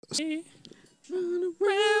I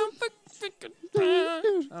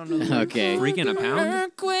don't know. Okay. Freaking a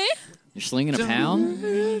pound? You're slinging a pound?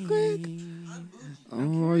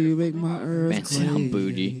 Oh, you make my earth Man, sound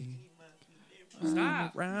bougie.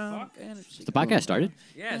 Stop. Has the podcast started?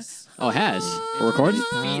 Yes. Oh, it has. We're recording?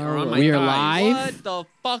 Feet are on my We are thighs. live. What the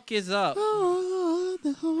fuck is up? Oh,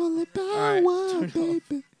 the holy right, power, turn it off.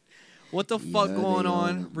 baby. What the fuck Yeah, going they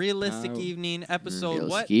on? are. Realistic Evening episode Realistic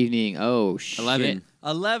what? evening. Oh, shit. 11.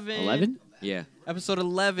 11. 11? Yeah. Episode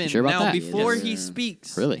 11. You sure about now, that? before Yes. he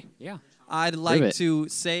speaks, Really? Yeah. I'd like it. to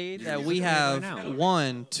say that we have right now.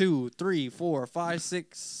 1, 2, 3, 4, 5,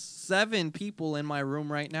 6, 7 people in my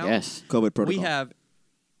room right now. Yes. COVID protocol.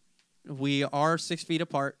 We are 6 feet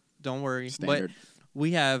apart. Don't worry. Standard. But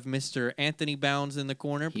we have Mr. Anthony Bounds in the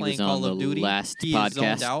corner He playing was on Call the of Duty. last He is zoned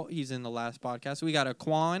podcast. out. He's in the last podcast. We got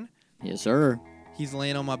Aquan. Yes, sir. He's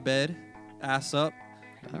laying on my bed, ass up.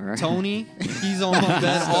 All right. Tony, he's on my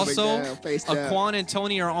bed also. down, face down. Aquan and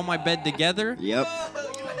Tony are on my bed together. Yep.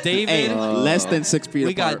 David, Hey, less than 6 feet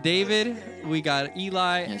we apart. got David, we got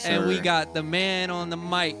Eli, Yes, and we sir. got the man on the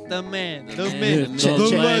mic. The man. The man. man. Check, The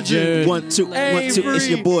check. legend. 1, 2, 1, 2. It's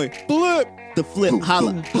your boy. Flip. The flip.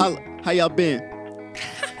 Holla. Holla. How y'all been?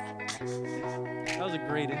 That was a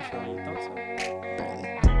great intro. You thought so?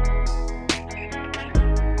 Barely.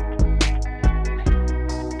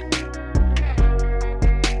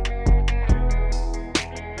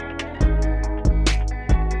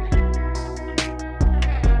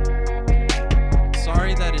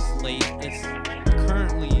 Sorry that it's late. It's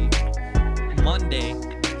currently Monday.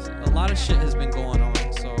 A lot of shit has been going on,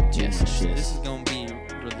 so Yes, this yes. is gonna be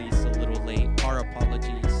released a little late. Our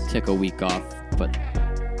apologies, Took a week off, but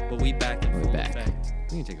but we back in We're full back. effect.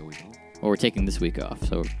 We can take a week off. well, we're taking this week off.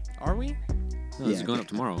 So Are we? No, this Yeah. is going up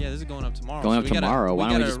tomorrow. Yeah, this is going up tomorrow. Going so up we gotta- tomorrow. Why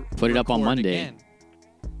don't we gotta just put it up on record Monday? again,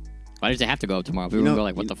 why does it have to go up tomorrow? People You know- go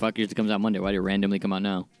like, what the fuck? It comes out Monday. Why did it randomly come out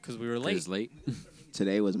now? 'cause we were 'Cause late. It's late.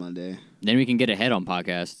 Today was Monday. Then we can get ahead on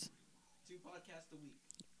podcasts.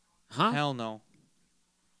 Huh? Hell no.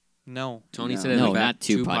 No. Tony No. said No, like not that,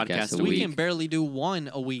 two podcasts a We week. can barely do one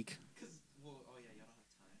a week.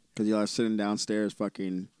 Because y'all are sitting downstairs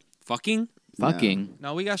fucking. Fucking? Fucking.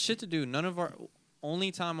 No, we got shit to do. None of our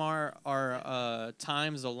only time our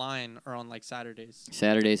times align are on like Saturdays.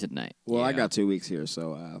 Saturdays at night. Well, I Yeah. got 2 weeks here,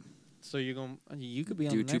 so So you could be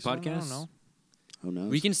on Do the two next one, I don't podcasts? know. who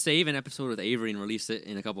knows? We can save an episode with Avery and release it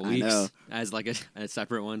in a couple I weeks know. as like a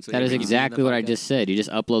separate one. So That is Avery can be in the exactly what I podcast. just said. You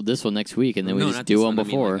just upload this one next week, and then we No, just not do this one I mean,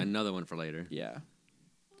 before. like another one for later. Yeah.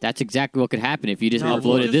 That's exactly what could happen if you just No, we'll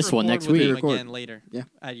uploaded just this one record next with him week. again later. Yeah.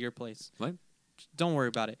 At your place. What? Don't worry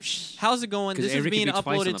about it. How's it going? 'Cause This is Avery could being be twice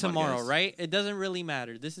on uploaded the tomorrow, podcast. right? It doesn't really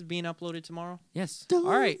matter. This is being uploaded tomorrow. Yes. All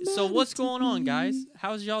right. So what's going on, guys?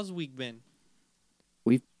 How's y'all's week been?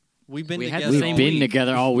 We've been We had the together. We've same all been week.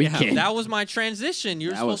 together all Yeah. weekend. That was my transition.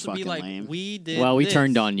 You're That was supposed to be fucking like, lame. we did. Well, we this.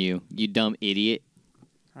 turned on you, you dumb idiot.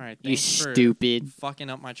 All right. You Thanks for stupid. fucking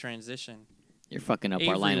up my transition. You're fucking up our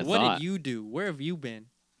Avery, line of what thought. did you do? Where have you been?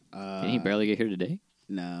 Didn't he barely get here today?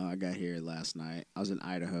 No, I got here last night. I was in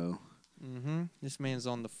Idaho, Mm-hmm. This man's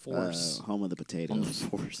on the force. home of the potatoes. On the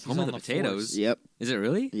force. Home of the on the potatoes. Yep. Is it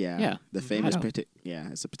really? Yeah. Yeah. The famous Idaho. potato. Yeah,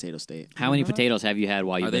 it's a potato state. How many Uh-huh. potatoes have you had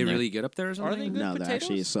while you've Are they been there? really good up there or something? Are they good? No, they're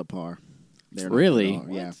actually potatoes? subpar. They're not Really? good at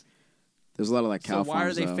all. Yeah. There's a lot of like So cow why are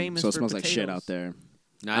farms, they though, famous so it for smells like shit potatoes? out there.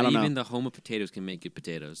 I Not don't know. even the home of potatoes can make good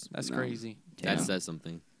potatoes. That's No. crazy. Yeah. That says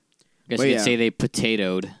something. Guess But you yeah. could say they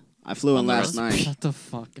potatoed. I flew in On the last road? night. Shut the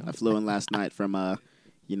fuck up. I flew in last night from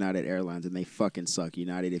United Airlines, and they fucking suck.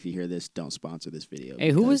 United, if you hear this, don't sponsor this video.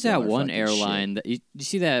 Hey, who because was that y'all are one fucking airline? That, you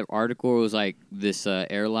see that article? It was like this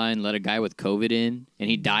airline let a guy with COVID in, and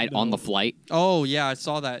he died on the flight. Oh, yeah, I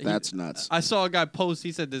saw that. shit? That's nuts. I saw a guy post.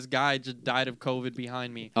 He said this guy just died of COVID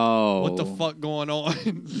behind me. Oh, What the fuck going on?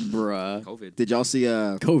 bruh? COVID. Did y'all see?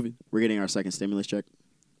 COVID. We're getting our second stimulus check.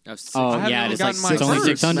 That was Oh haven't yeah, even it's like gotten my it's only first.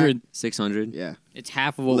 600. 600. Yeah. It's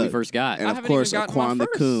half of what we Look, first got. And I of haven't course, even gotten my Aquan the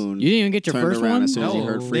first. Coon You didn't even get your turned first around one. as soon as he No,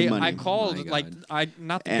 heard free money. I called My like God.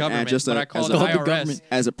 not the And government, just but a- I called as the a- IRS. the government.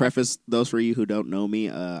 As a preface, those for you who don't know me,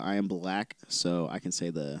 I am black, so I can say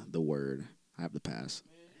the word. I have the pass.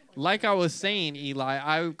 Like I was saying, Eli,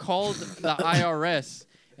 I called the IRS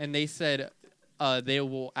and they said they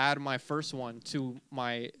will add my first one to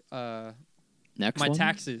my Next my one?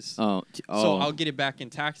 taxes. Oh, So I'll get it back in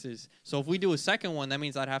taxes. So if we do a second one, that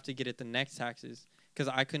means I'd have to get it the next taxes because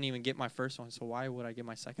I couldn't even get my first one. So why would I get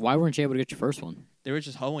my second? Why weren't you able to get your first one? They were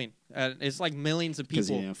just hoeing. It's like millions of Because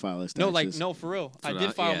he people. didn't file his No, taxes. like no, for real. I So did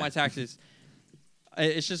that- file yeah. my taxes.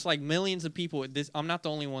 It's just like millions of people. I'm not the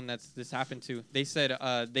only one this happened to. They said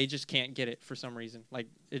they just can't get it for some reason. Like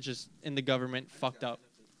it just in the government fucked up.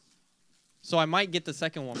 So I might get the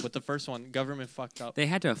second one, but the first one, government fucked up. They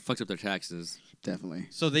had to have fucked up their taxes. Definitely.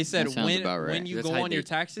 So they said That sounds about right. when you That's go how on your they-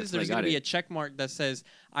 taxes, that's how there's they going to got be it. a check mark that says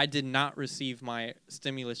I did not receive my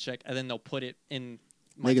stimulus check, and then they'll put it in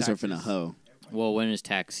my Niggas taxes. are finna hoe. Well, when is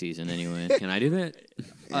tax season anyway? Can I do that?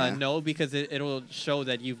 Yeah. No, because it'll show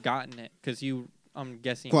that you've gotten it. Because I'm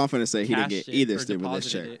guessing. Well, I'm finna say he didn't cashed get it either or stimulus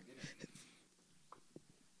deposited check. it.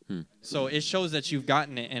 So it shows that you've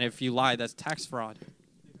gotten it, and if you lie, that's tax fraud.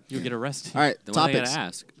 You'll get arrested. All right, Then why they topics. gotta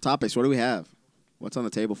ask? Topics. What do we have? What's on the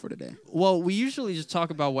table for today? Well, we usually just talk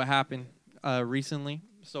about what happened recently.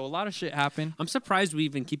 So a lot of shit happened. I'm surprised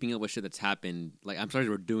we've been keeping up with shit that's happened. Like, I'm surprised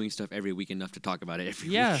we're doing stuff every week enough to talk about it every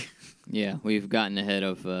Yeah. week. Yeah, we've gotten ahead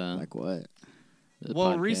of Like what? the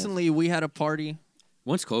Well, podcast. recently we had a party.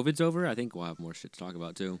 Once COVID's over, I think we'll have more shit to talk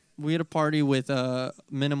about, too. We had a party with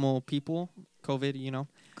minimal people. COVID, you know.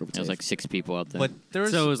 There was like 6 people out there. But there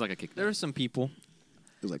was So it was like a kick. there were some people.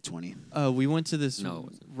 It was like 20. We went to this No, it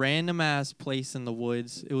wasn't. random ass place in the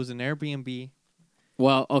woods. It was an Airbnb.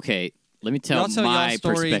 well, okay, let me tell Y'all tell my y'all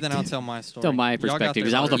story, perspective. then I'll tell my story. Tell my Y'all got perspective, there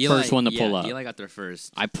 'cause I was the first. first one to pull up. Eli got there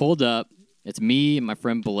first. I pulled up. It's me and my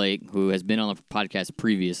friend Blake, who has been on the podcast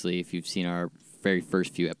previously, if you've seen our very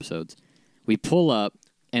first few episodes. We pull up,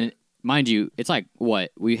 and mind you, it's like,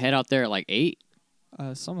 what? We head out there at like 8?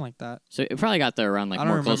 Something like that. So it probably got there around like I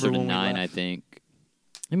don't more closer remember to when we 9, I left. think.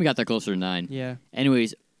 I think we got there closer to 9. Yeah.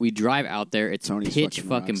 Anyways, we drive out there. It's Tony's pitch fucking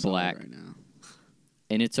fucking rock solid black, right now.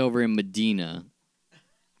 and it's over in Medina.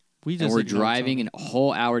 We just And we're ignored driving Tony. a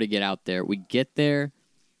whole hour to get out there. We get there,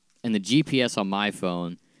 and the GPS on my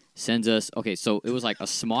phone sends us. Okay, so it was like a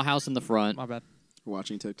small house in the front. My bad.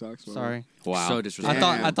 Watching TikToks. Well, Sorry. Wow. So I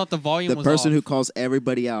disrespectful. thought the volume The was person off. who calls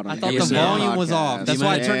everybody out on I thought the every volume was off. podcast. That's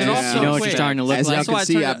why I turned it off so You know what quick. you're starting to look As like? y'all That's why can I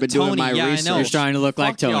see, turned I've it- been doing Tony, my yeah, I know. research. You're starting to look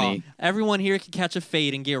like Fuck y'all. Tony. Everyone here can catch a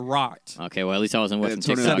fade and get rocked. Okay, well at least I wasn't watching And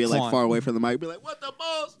Tony TikTok. would be like Quan. far away from the mic, be like, "What the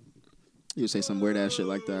balls?" You would say some weird ass shit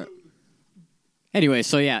like that. Anyway,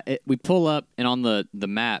 so yeah, we pull up, and on the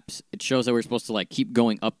maps, it shows that we're supposed to like keep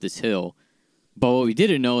going up this hill. But what we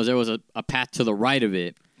didn't know is there was a path to the right of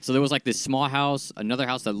it. So there was like this small house, another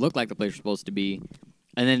house that looked like the place we're supposed to be,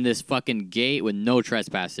 and then this fucking gate with no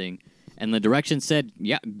trespassing. And the directions said,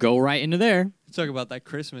 yeah, go right into there. Talk about that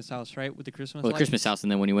Christmas house, right? With the Christmas Well, the lights? Christmas house,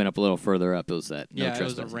 and then when you went up a little further up, it was that no Yeah, it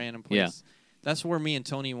was trespassing. a random place. Yeah. That's where me and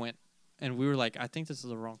Tony went, and we were like, I think this is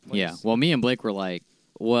the wrong place. Yeah. Well, me and Blake were like,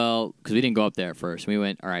 well, because we didn't go up there at first. We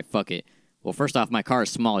went, all right, fuck it. Well, first off, my car is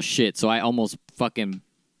small as shit, so I almost fucking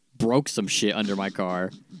broke some shit under my car.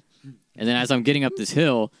 And then as I'm getting up this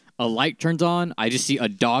hill, a light turns on. I just see a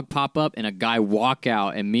dog pop up and a guy walk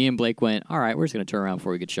out. And me and Blake went, all right, we're just going to turn around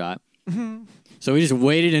before we get shot. So we just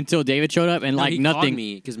waited until David showed up, and No, like he nothing. called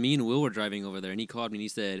me because me and Will were driving over there, and he called me and he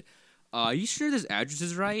said, "Are you sure this address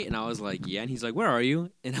is right?" And I was like, "Yeah." And he's like, "Where are you?"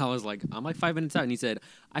 And I was like, "I'm like 5 minutes out." And he said,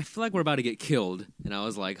 "I feel like we're about to get killed." And I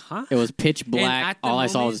was like, "Huh?" It was pitch black. at the All I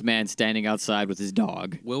saw moment- was this man standing outside with his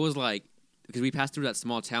dog. Will was like, because we passed through that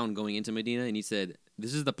small town going into Medina, and he said,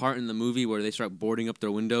 "This is the part in the movie where they start boarding up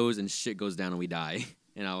their windows and shit goes down and we die."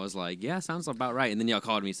 And I was like, "Yeah, sounds about right." And then y'all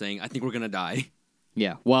called me saying, "I think we're gonna die."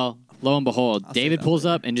 Yeah. Well, lo and behold, I'll say David that pulls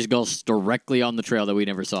later. up and just goes directly on the trail that we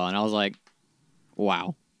never saw. And I was like,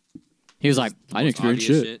 wow. He was like, I didn't Most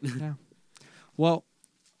experience obvious shit. Well,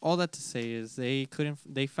 all that to say is they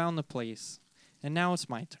found the place, and now it's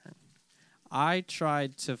my turn. I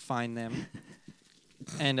tried to find them,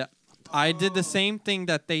 and I did the same thing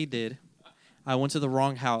that they did. I went to the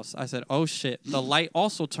wrong house. I said, "Oh shit!" The light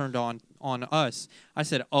also turned on us. I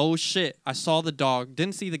said, "Oh shit!" I saw the dog.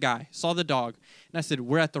 Didn't see the guy. Saw the dog, and I said,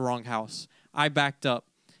 "We're at the wrong house." I backed up,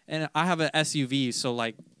 and I have an SUV, so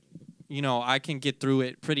like, you know, I can get through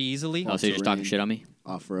it pretty easily. Oh, so you're just talking Terrain. shit on me?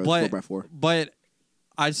 Off road, But 4x4. but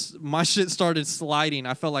my shit started sliding.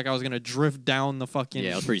 I felt like I was gonna drift down the fucking.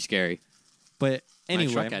 Yeah, it was pretty scary. But My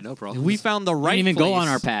anyway, truck had no problems. we found the We right. didn't even go on place.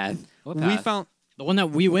 our path. What We path? found The one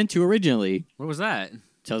that we went to originally. Where was that?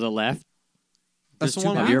 To the left that's the There's two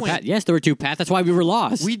one of we your went. path. Yes, there were 2 paths. That's why we were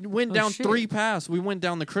lost. We went Oh, down shit. 3 paths. We went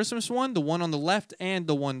down the Christmas one, the one on the left, and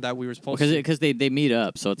the one that we were supposed to. because they meet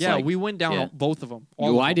up. So it's Yeah, like, we went down yeah. both of them.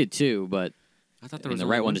 well, I did too, but I thought I there mean, was the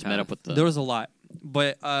only right one one just met path. up with the. There was a lot,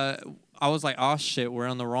 but I was like, "Oh shit, we're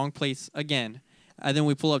on the wrong place again." And then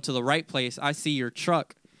we pull up to the right place. I see your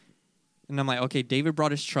truck, and I'm like, "Okay, David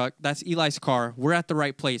brought his truck. That's Eli's car. We're at the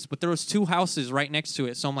right place." But there was 2 houses right next to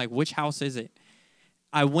it, so I'm like, "Which house is it?"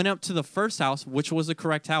 I went up to the first house, which was the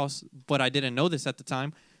correct house, but I didn't know this at the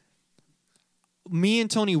time. Me and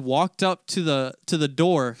Tony walked up to the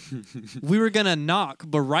door. We were gonna knock,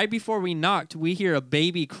 but right before we knocked, we hear a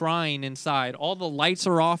baby crying inside. All the lights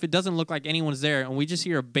are off. It doesn't look like anyone's there, and we just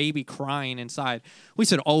hear a baby crying inside. We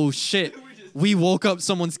said, "Oh shit!" we woke up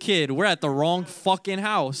someone's kid. We're at the wrong fucking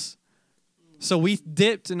house. So we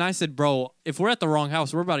dipped, and I said, bro, if we're at the wrong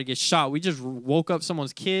house, we're about to get shot. We just woke up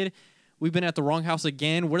someone's kid. We've been at the wrong house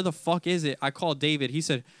again. Where the fuck is it? I called David. He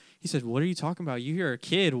said, what are you talking about? You hear a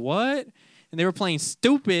kid? What? And they were playing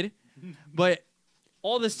stupid, but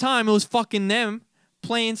all this time it was fucking them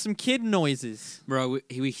playing some kid noises. Bro,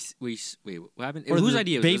 we wait, what happened? Or Whose the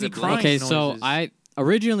idea was baby it? Was it crying. Blake? Okay, so noises.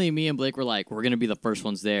 originally me and Blake were like, we're gonna be the first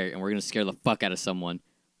ones there, and we're gonna scare the fuck out of someone.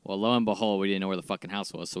 Well, lo and behold, we didn't know where the fucking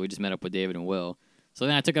house was, so we just met up with David and Will. So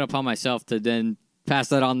then I took it upon myself to then pass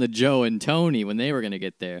that on to Joe and Tony when they were gonna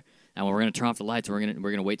get there, and we're gonna turn off the lights. And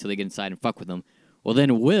we're gonna wait till they get inside and fuck with them. Well,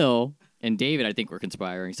 then Will and David, I think, were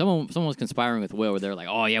conspiring. Someone was conspiring with Will, where they're like,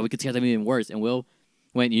 oh yeah, we could scare them even worse. And Will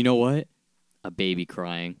went, you know what? A baby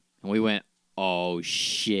crying, and we went, oh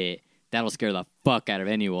shit, that'll scare the fuck out of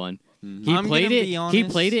anyone. He I'm played gonna it. be He honest.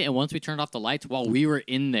 played it, and once we turned off the lights, while we were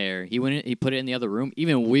in there, he went. He put it in the other room.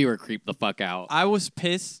 Even we were creeped the fuck out. I was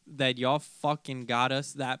pissed that y'all fucking got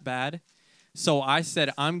us that bad. So I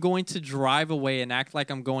said, I'm going to drive away and act like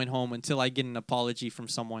I'm going home until I get an apology from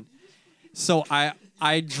someone. So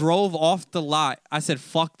I drove off the lot. I said,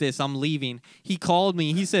 fuck this, I'm leaving. He called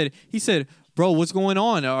me. He said, bro, what's going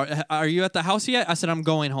on? Are you at the house yet? I said, I'm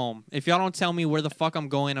going home. If y'all don't tell me where the fuck I'm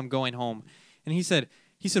going home. And he said,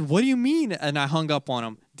 what do you mean? And I hung up on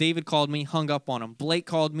him. David called me, hung up on him. Blake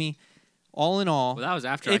called me. All in all, Well, that was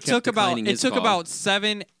after I it kept took declining his call. about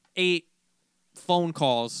 7-8 phone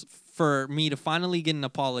calls for me to finally get an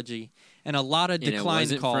apology, and a lot of And it declined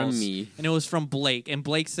wasn't calls. from me. And it was from Blake. And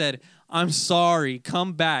Blake said, I'm sorry,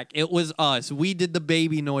 come back. It was us. We did the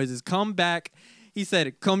baby noises. Come back. He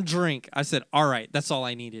said, come drink. I said, all right, that's all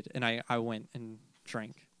I needed. And I went and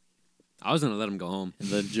drank. I was gonna let him go home. And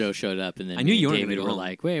then Joe showed up, and then I knew me you and weren't gonna David go were home.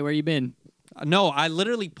 like, wait, where you been? No, I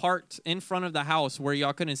literally parked in front of the house where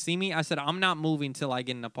y'all couldn't see me. I said, I'm not moving till I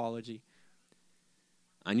get an apology.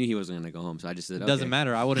 I knew he wasn't gonna go home, so I just said, It doesn't okay.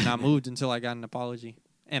 matter. I would have not moved until I got an apology.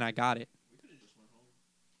 And I got it.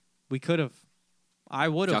 We could have. I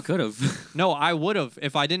would Y'all have. could have. No, I would have.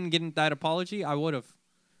 If I didn't get that apology, I would have.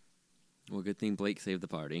 Well, good thing Blake saved the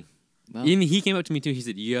party. Well, Even he came up to me too. He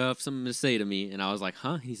said, "You have something to say to me," and I was like,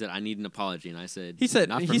 "Huh?" He said, "I need an apology," and I said, He said,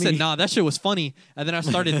 Not for me. nah, that shit was funny. And then I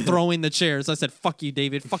started throwing the chairs. I said, fuck you,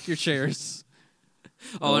 David. Fuck your chairs.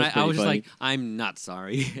 "Oh," and That was I was just pretty like, "I'm not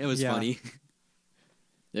sorry." It was Yeah. funny.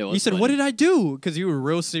 it was You said, funny. what did I do? Because you were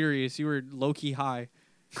real serious. You were low-key high.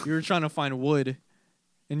 You were trying to find wood.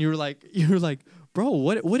 And you were like, bro,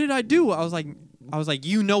 what did I do? I was like,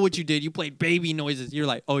 you know what you did. You played baby noises. You're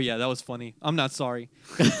like, oh yeah, that was funny. I'm not sorry.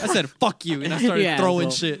 I said, fuck you. And I started Yeah, throwing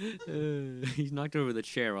so- shit. He knocked over the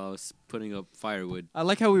chair while I was putting up firewood. I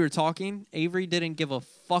like how we were talking. Avery didn't give a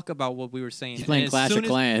fuck about what we were saying. He's playing And as Clash of soon as-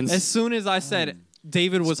 Clans. As soon as I said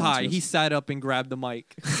David was high, Sponsors. he sat up and grabbed the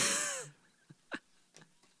mic.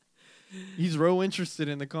 He's real interested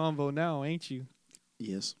in the convo now, ain't you?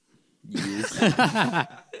 Yes.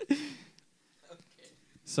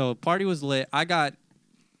 So party was lit. I got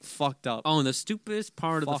fucked up. Oh, and the stupidest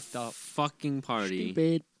part of Fucked the up. fucking party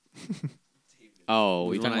Stupid. Oh,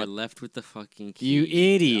 was we when talking I about left with the fucking key. you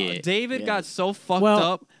idiot. David Yeah. got so fucked Well,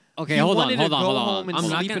 up. Okay, he hold on, wanted hold to on, go hold on. home and I'm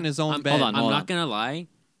not sleep gonna- in his own I'm- bed. hold on, I'm hold not on. gonna lie.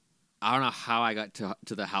 I don't know how I got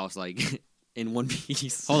to the house like in one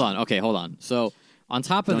piece. Hold on. Okay, hold on. So on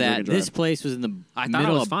top of Don't drink that, and this drive. place was in the I thought I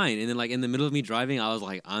middle was of. fine, and then like in the middle of me driving, I was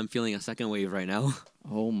like, I'm feeling a second wave right now.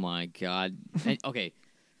 Oh my god. And- okay,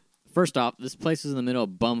 first off, this place was in the middle of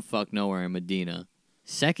bumfuck nowhere in Medina.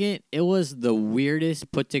 Second, it was the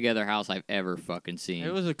weirdest put together house I've ever fucking seen.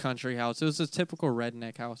 It was a country house. It was a typical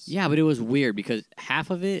redneck house. Yeah, but it was weird because half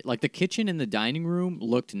of it, like the kitchen and the dining room,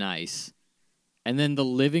 looked nice, and then the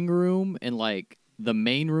living room and like the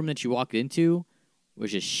main room that you walked into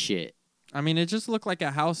was just shit. I mean, it just looked like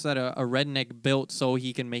a house that a redneck built so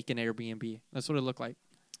he can make an Airbnb. That's what it looked like.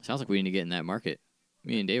 Sounds like we need to get in that market.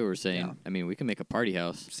 Me and Dave were saying, Yeah. I mean, we can make a party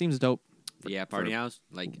house. Seems dope. Yeah, party house.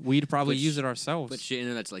 Like We'd probably Put use sh- it ourselves. put shit in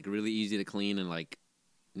there that's like really easy to clean and like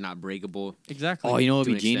not breakable. Exactly. Oh, you know what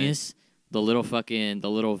to would be an extent. genius? The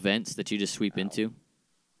little vents that you just sweep into,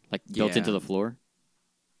 like built into Yeah. the floor.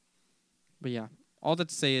 But yeah, all that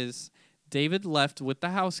to say is David left with the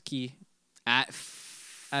house key At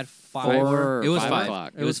at 5. Four. It was 5 5.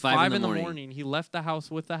 o'clock. It was 5 in the morning. He left the house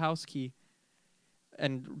with the house key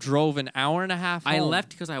and drove an hour and a half I home. left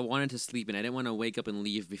because I wanted to sleep and I didn't want to wake up and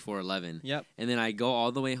leave before 11. Yep. And then I go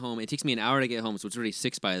all the way home. It takes me an hour to get home, so it's already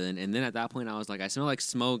 6 by then. And then at that point, I was like, I smell like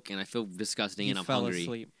smoke and I feel disgusting He and I'm fell hungry.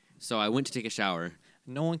 asleep. So I went to take a shower.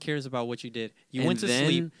 No one cares about what you did. You And went to then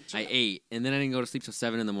sleep. I ate, and then I didn't go to sleep till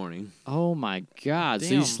 7 in the morning. Oh my god! So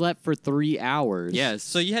you Damn. slept for 3 hours? Yes.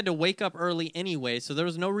 So you had to wake up early anyway, so there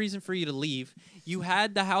was no reason for you to leave. You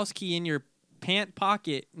had the house key in your pant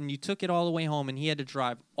pocket, and you took it all the way home, and he had to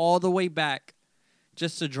drive all the way back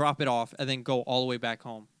just to drop it off and then go all the way back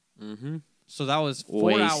home. Mm-hmm. So that was 4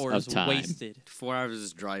 Waste hours of time. wasted 4 hours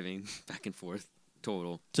just driving back and forth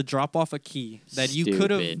total. to drop off a key that you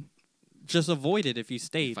could have Stupid. just avoided if you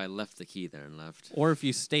stayed If I left the key there and left, or if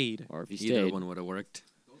you stayed. Or if you either stayed. one would have worked.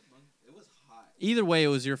 Either way, it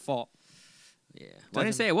was your fault. Yeah. Well, I didn't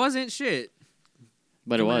Doesn't- say it wasn't shit.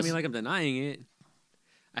 But it Don't look at was. me like I'm denying it.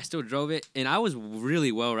 I still drove it, and I was really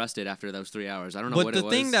well rested after those 3 hours. I don't know But what the it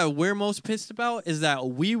was. thing that we're most pissed about is that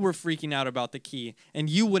we were freaking out about the key, and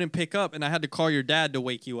you wouldn't pick up, and I had to call your dad to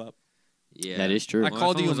wake you up. yeah, That is true. I Well, my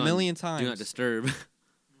called phone you a was on million Do not times. disturb.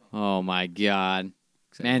 Oh my god.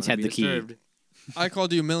 Except Man's when I had be the key. disturbed. I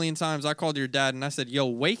called you a million times. I called your dad, and I said, "Yo,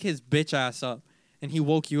 wake his bitch ass up." And he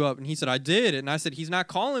woke you up, and he said, "I did." And I said, "He's not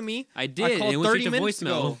calling me." I did. called and it went 30 straight to minutes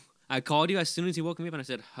voicemail. ago. I called you as soon as he woke me up, and I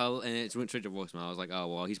said, "Hello," and it went straight to voicemail. I was like, "Oh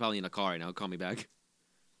well, he's probably in the car right now. Call me back."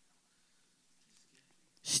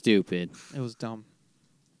 Stupid. It was dumb.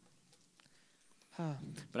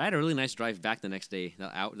 But I had a really nice drive back the next day.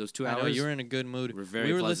 Those 2 I know hours. you were in a good mood. were very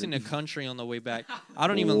we were pleasant. listening to country on the way back. I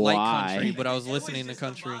don't even like Why? country, but I was listening to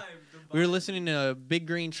country. We were listening to Big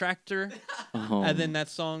Green Tractor, Oh. and then that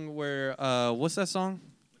song where what's that song?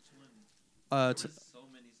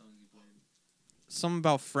 Something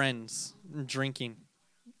about friends and drinking.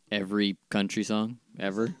 Every country song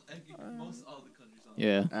ever.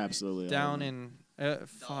 Yeah. Absolutely. Down in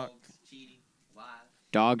fuck.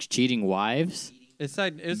 Dogs cheating wives It's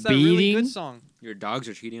that really Beating? good song. Your dogs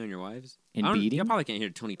are cheating on your wives. and I don't- beating. Y'all probably can't hear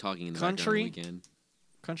Tony talking in the Country? background on the weekend.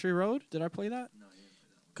 Country Road. Did I play that?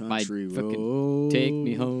 Country My fucking road. Take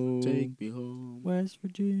me home. Take me home. West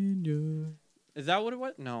Virginia. Is that what it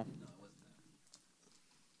was? No.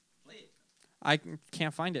 I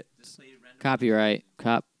can't find it. Copyright.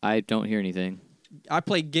 I don't hear anything. I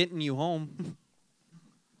played Getting You Home.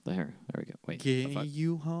 There we go. Wait. Getting fuck.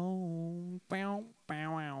 You Home. Bow,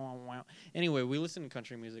 bow, wow, wow. Anyway, we listen to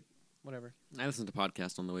country music. Whatever. I listened to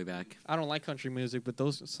podcasts on the way back. I don't like country music, but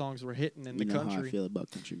those songs were hitting in You the know how I country. feel about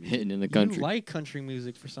country music. Hitting in the country. You like country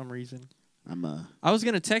music for some reason. I'm a. I was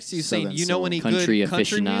gonna text you saying, Southern you know soul. any Country good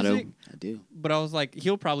country aficionado. music? I do. But I was like,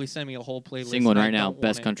 he'll probably send me a whole playlist. Sing one and I right now. don't want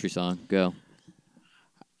Best it. country song. Go.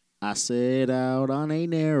 I set out on a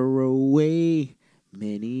narrow way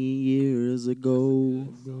many years ago,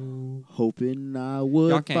 hoping I Y'all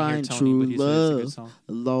would can't hear find Tony, true but he said it's a good love song.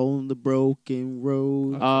 along the broken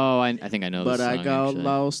road. Oh, I think I know But this I song, got actually.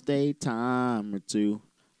 lost a time or two.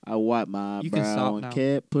 I wiped my You can brow stop and now.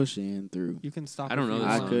 kept pushing through. You can stop. I don't if know you this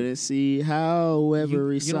I want. song. couldn't see how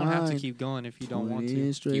every You don't have to sign keep going if you don't want pointed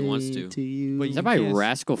to. straight He wants to. you. But Is you that by can't-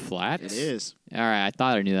 Rascal Flatts? It is. All right, I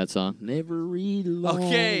thought I knew that song. Never read long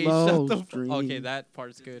Okay, shut the. dream. Okay, that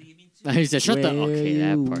part's good. He said, "Shut the." Where Okay,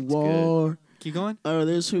 that you part's good. are, Keep going.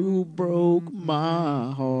 others who broke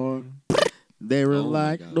my heart. They were Oh my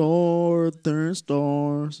like God. northern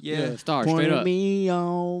stars, Yeah, Star straight pointing up. me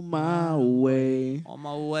on my way on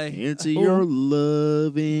my way. into your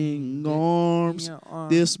loving arms. Yeah,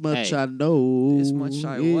 This much Hey. I know. This much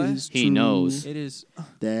I what? is He true, knows. it is.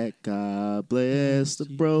 that God bless the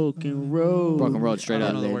broken road. Broken road, straight I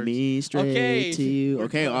up. don't know the Led words. me straight Okay, to you. we're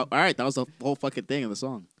Okay, done. all right. That was the whole fucking thing of the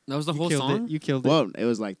song. That was the You whole killed song. it. You killed it. Well, it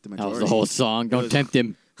was like the That majority. was the whole song. Don't was- tempt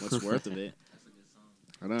him. What's worth of it?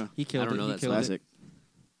 I don't know. He killed I don't it. know He that killed it. Classic.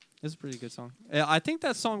 It's a pretty good song. I think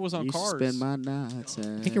that song was on Used to Cars. spend my nights I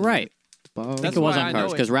think you're right. I think That's it was why on I know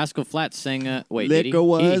Cars it. because Rascal Flatts sang. Wait, did he? Liquor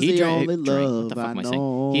was he the drank- only drank. What love the fuck I am I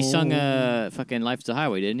saying? He sung fucking "Life's a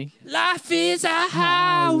Highway," didn't he? Life is a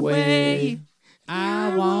highway.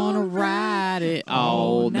 I wanna ride it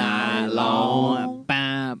all night long.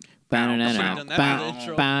 Bam, bam, Should've done that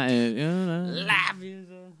for the intro. Life is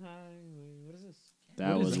a highway. What is this?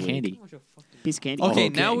 That What was is weird. candy. Piece of candy. Okay, Okay.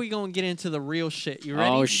 now we gonna get into the real shit. You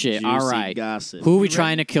ready? Oh shit! Juicy All right, Gossip. who we You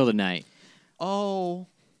trying to kill tonight? Oh,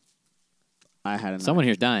 I had enough. Someone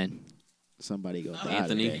here's dying. Somebody go. die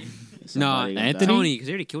Anthony. today. No, Somebody go Anthony? die. Tony, because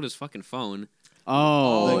he already killed his fucking phone.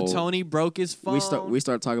 Oh, Tony broke his phone. We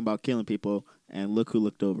start talking about killing people, and look who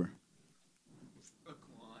looked over.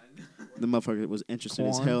 The motherfucker was interested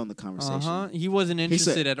as Quan. hell in the conversation. Uh-huh. He wasn't said,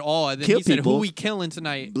 interested at all. And then "Kill he said, people." "Who we killing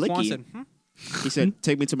tonight?" Blicky. Quan said, He said,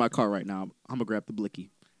 "Take me to my car right now. I'm gonna grab the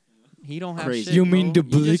blicky." He don't have Crazy. shit. You mean bro.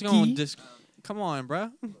 the You just gonna blicky? Come on,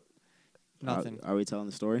 bruh. Nothing. Are we telling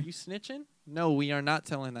the story? You snitching? No, we are not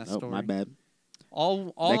telling that Oh, story. my bad. All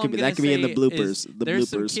That could I'm be- gonna that could be in the say bloopers, is the there's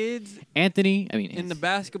some bloopers. kids Anthony, I mean, in the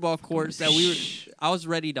basketball courts that I was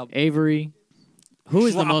ready to. Avery. Who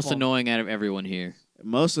is the Drop most 'em. annoying out of everyone here?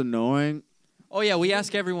 Most annoying. Oh yeah, we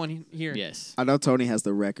ask everyone here. Yes. I know Tony has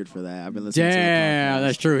the record for that. I've been listening Damn, to the podcast.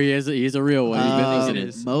 that's true. He's a real one. He's been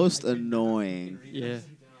listening. Most annoying. Yeah.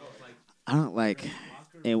 I don't like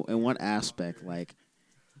in one aspect. Like,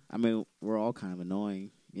 I mean, we're all kind of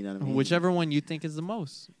annoying. You know what I mean? Whichever one you think is the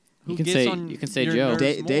most. Who You can gets say- on you can say your Joe.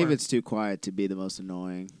 nerves more? David's too quiet to be the most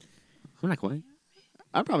annoying. I'm not quiet.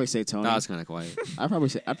 I'd probably say Tony. No, it's kind of quiet. I'd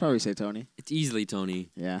probably say Tony. It's easily Tony.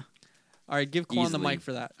 Yeah. All right, give Quan the Easily. mic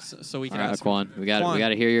for that, so we All can right, ask. Quan, we got Quan.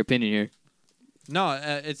 to hear your opinion here. No,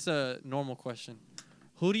 it's a normal question.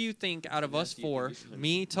 Who do you think out of us four,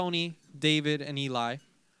 me, Tony, David, and Eli, is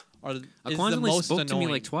Aquan's the only most spoke annoying? to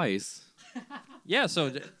me like twice. Yeah,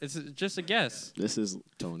 so it's just a guess. This is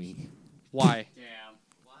Tony. Why?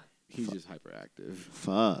 He's just hyperactive.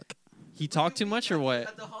 fuck. He talked too much or what?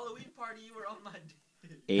 At the Halloween party, you were on my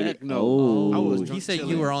dick. Eight. No, Oh, I was He drunk said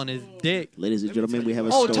chilling. you were on his dick. Ladies and gentlemen, we have a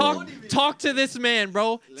Oh, storm. talk to this man,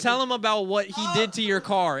 bro. Tell him about what he did to your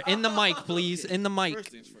car. In the mic, please. In the mic. First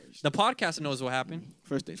things first. The podcast knows what happened.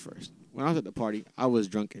 First things first. When I was at the party, I was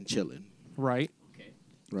drunk and chilling. Right.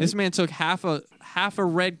 Right. This man took half a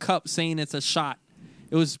red cup, saying it's a shot.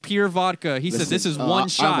 It was pure vodka. He said this is I one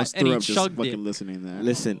shot, almost and threw he up just chugged fucking it. listening to that.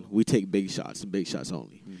 Listen, we take big shots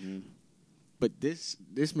only. Mm-hmm. But this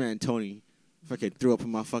man Tony fucking threw up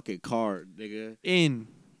in my fucking car, nigga. In,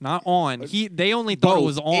 not on. They only thought it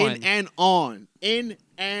was on. In and on. In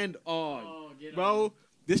and on. Bro,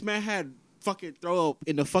 this man had fucking throw up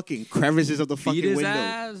in the fucking crevices of the Beat fucking his window.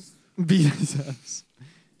 ass. Beat his ass.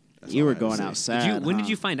 That's You all were I have to going say. outside. When huh? did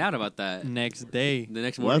you find out about that? Next day. The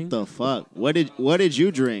next morning. What the fuck? What did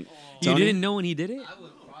you drink? You Tony? didn't know when he did it?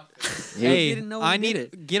 Hey, didn't know I he need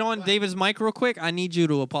did it. Get on David's mic real quick. I need you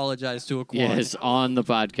to apologize to a Quan. Yes, on the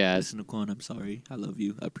podcast. Naquan, I'm sorry. I love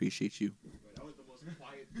you. I appreciate you.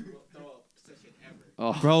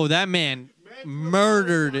 Oh, Bro, that man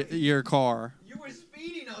murdered your car. You were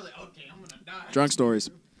speeding. I was like, okay, I'm gonna die. Drunk stories.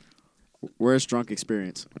 Worst drunk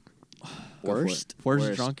experience. Go for worst. it.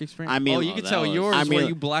 Worst drunk experience? I mean- oh, you Oh, can that tell was- yours I where mean,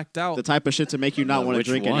 you blacked out. The type of shit to make you not want to Which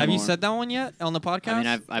drink one? anymore. Have you said that one yet on the podcast? I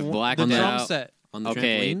mean, I've blacked the it drum out. set. On the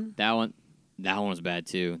Okay, trampoline? that one was bad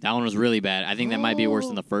too. That one was really bad. I think that might be worse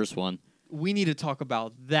than the first one. We need to talk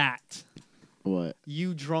about that. What?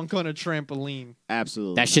 You drunk on a trampoline.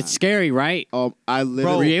 Absolutely. That shit's not. scary, right? Oh, I Were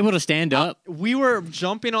literally. you able to stand up? We were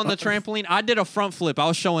jumping on the trampoline. I did a front flip. I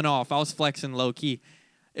was showing off. I was flexing low key.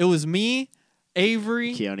 It was me,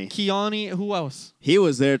 Avery, Keone. Who else? He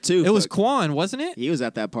was there too. It was but Quan, wasn't it? He was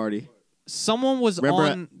at that party. Someone was Remember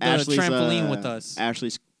on the Ashley's, trampoline with us.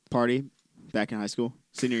 Ashley's party back in high school,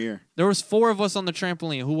 senior year. There was 4 of us on the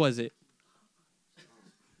trampoline. Who was it?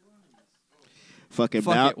 Fucking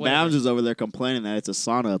Fuck it, whatever. Bounds is over there complaining that it's a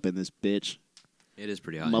sauna up in this bitch. It is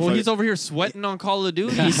pretty hot. Motherfucker. Well, he's over here sweating on Call of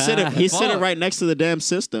Duty. He's sitting Fuck. right next to the damn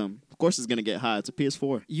system. Of course, it's gonna get hot. It's a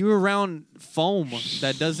PS4. You were around foam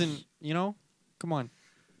that doesn't, come on.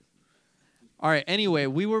 All right, anyway,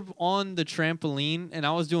 we were on the trampoline and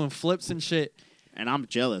I was doing flips and shit. And I'm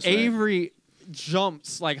jealous. Right? Avery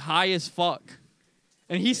jumps like high as fuck.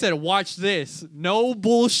 And he said, "Watch this." No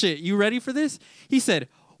bullshit. You ready for this? He said,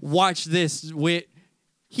 "Watch this, Wit."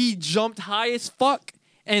 He jumped high as fuck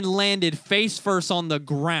and landed face first on the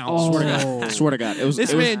ground. Swear to God. Swear to God. It was.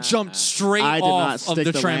 This it was- man jumped straight I did not off of stick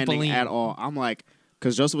the the landing trampoline at all. I'm like,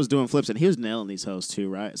 because Joseph was doing flips and he was nailing these hoes too,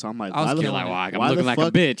 right? So I'm like, I was why the killing fuck- it. Like, I'm why the looking like a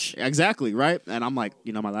fuck- bitch. Exactly, right? And I'm like,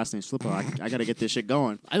 my last name's Flippo. I got to get this shit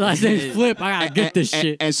going. Last name's Flip. I gotta get this and,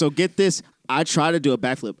 shit. And so get this. I tried to do a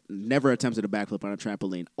backflip. Never attempted a backflip on a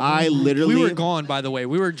trampoline. I literally. We were gone, by the way.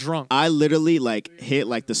 We were drunk. I literally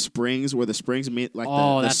hit the springs where the springs meet the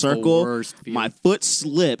that's the circle. worst feeling. My foot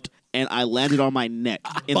slipped and I landed on my neck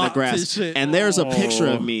in the Fucked grass. his shit. And there's a picture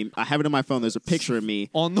of me. I have it in my phone. There's a picture of me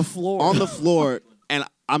On the floor. on the floor, and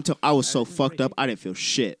I was so fucked up. I didn't feel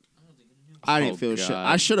shit. I didn't Oh, feel shit. God.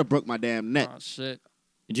 I should have broke my damn neck. Oh, shit.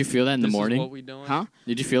 Did you feel that in the This is morning? what we doing? Huh?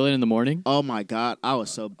 Did you feel it in the morning? Oh my God, I was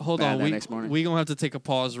so Hold bad on. that We next morning. going to have to take a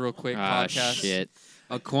pause real quick. Ah, podcast. shit.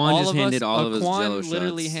 Aquan just handed all of us Aquan Jello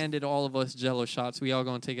literally shots. handed all of us Jello shots. We all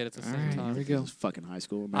going to take it at the same Alright, time. here we It go. was fucking high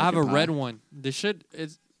school. I have a American red Pie. one. This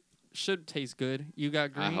should taste good. You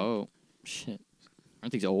got green. I hope. Shit.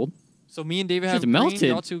 Aren't these old? So me and David Shit's have green. melted.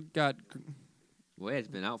 Y'all two got Wait, it's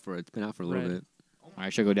been out for a little Red. bit. All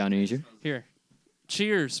right, should I go down easier? here.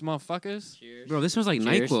 Cheers, motherfuckers. Cheers. Bro, this smells like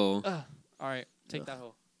Cheers. NyQuil. All right, take that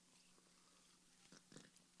hoe.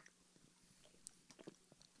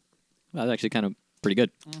 That was actually kind of pretty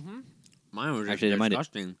good. Mm-hmm. Mine was just Actually, they might-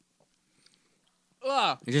 disgusting.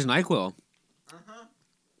 Ugh. It's just NyQuil.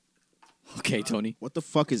 Okay, Tony. What the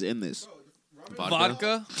fuck is in this?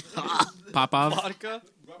 Vodka. Popov. Vodka.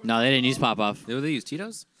 No, they didn't use Pop-Off. Did they use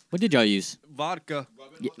Tito's? What did y'all use? Vodka.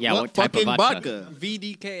 Yeah, what type of fucking vodka?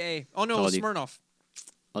 VDKA. Oh no, Told you. Smirnoff.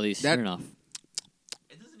 All these That- Smirnoff.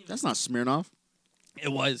 That's not Smirnoff.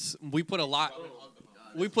 It was. We put a lot.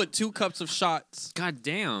 We put 2 cups of shots, God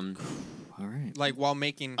damn. All right. like while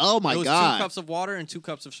making. Oh my it was God. 2 cups of water and 2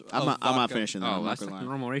 cups of. I'm not vodka. finishing that. I'm Oh, not that's gonna like the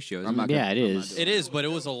lie. normal ratio. I'm Isn't not it? Yeah, it I'm not is. It is, but it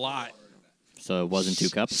was a lot. So it wasn't 2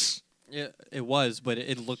 cups. Yeah, it was, but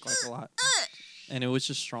it looked like a lot, and it was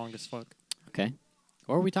just strong as fuck. Okay.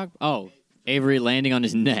 What were we talking? Oh, Avery landing on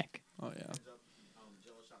his neck. Oh yeah.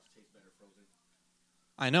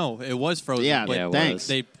 I know it was frozen. Yeah, but Yeah, it thanks.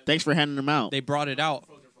 was. Thanks for handing them out. they brought it out.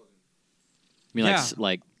 I mean, like, Yeah.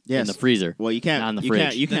 like Yes. in the freezer. Well, you can't. Not in the you fridge.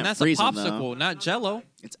 can't. You Then can't that's a freeze them popsicle, though. not Jello.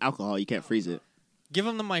 It's alcohol. You can't freeze it. Give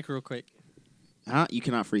him the mic real quick. Huh? You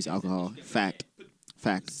cannot freeze alcohol. Fact.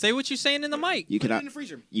 Fact. Say what you're saying in the mic. You Put it cannot. in the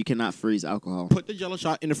freezer. You cannot freeze alcohol. Put the Jello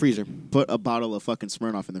shot in the freezer. Put a bottle of fucking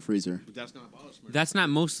Smirnoff in the freezer. But that's not a bottle of Smirnoff. That's not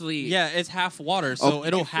mostly. Yeah, it's half water, so Oh,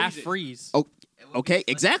 it'll you can half freeze it. freeze. Oh, okay,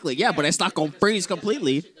 exactly. Yeah, but it's not gonna freeze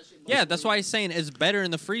completely. Yeah, that's why he's saying it's better in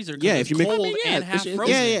the freezer. 'Cause Yeah, it's if you make- cold I mean, and half it's,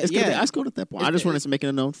 frozen. yeah, it's gonna be yeah. ice cold at that point. I It's- just wanted to make it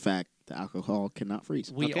a known fact that alcohol cannot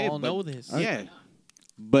freeze. We Okay, all but- know this. Yeah.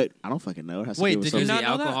 But I don't fucking know. It has Wait, to do with did you something.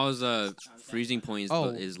 not the know that? alcohol's freezing point is, Oh.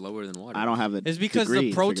 is lower than water. I don't have it. It's because the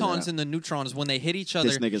degree figured protons out. and the neutrons, when they hit each other,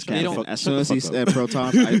 This nigga's they cat. don't. As soon as he said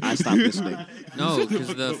protons, I stopped listening. No, because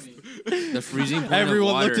the freezing point Everyone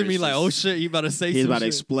of water looked at me is like, just- "Oh shit, you about to say He's some about to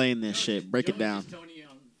shit." explain this shit. Break it down. Tony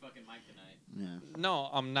on fucking mic tonight. Yeah. No,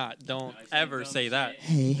 I'm not. Don't ever say that.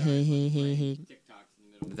 Hey, hey, hey, hey, hey.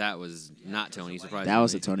 That was not Tony. Surprisingly. That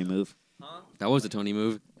was a Tony move. That was a Tony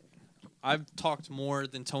move. I've talked more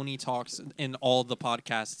than Tony talks in all the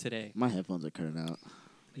podcasts today. My headphones are cutting out.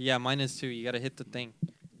 Yeah, mine is too. You got to hit the thing.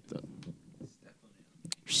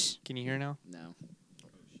 Can you hear now? No.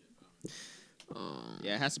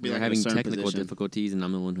 Yeah, it has to be We're like in a having certain technical position. difficulties, and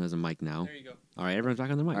I'm the one who has a mic now. There you go. All right, everyone's back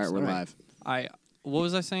on their mics. All right, we're live. What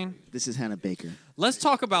was I saying? This is Hannah Baker. Let's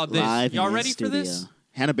talk about this. Live Y'all in ready for this? studio.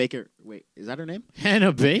 Hannah Baker. Wait, is that her name?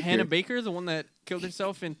 Hannah Baker. Hannah Baker, the one that killed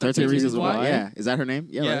herself in 13 Reasons Why. Yeah, is that her name?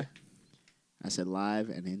 Yeah. Right. I said live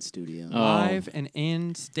and in studio. Oh. Live and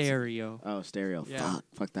in stereo. Oh, stereo. Yeah.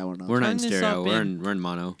 Fuck that one up. We're not in Turn this stereo. up We're in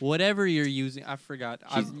mono. Whatever you're using, I forgot.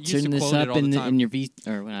 I She's used to turning this quote it up all the in, time. in your V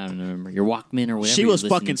or I don't remember your Walkman or whatever. She was you're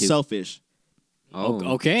fucking listening to. selfish.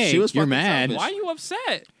 Oh, Okay, She was you're fucking mad. selfish. Why are you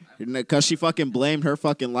upset? Because she fucking blamed her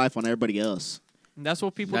fucking life on everybody else. That's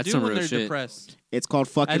what people That's do some when real they're shit. depressed. It's called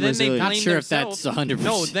fucking And then they resilience. Not blame sure if themselves. that's 100%.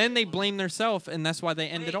 No, then they blame themselves, and that's why they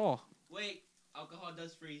end it all. Wait, alcohol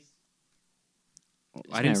does freeze.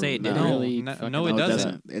 I didn't say it Not didn't. really No, fucking- no, it No,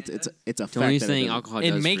 doesn't. It's a fact. Tony's that saying doesn't. alcohol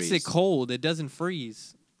It does makes freeze. it cold. It doesn't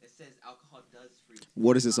freeze. It says alcohol does freeze.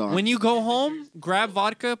 What is this on? When you go home, grab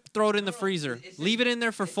vodka, throw it in the freezer. Leave it in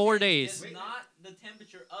there for 4 days. It's not the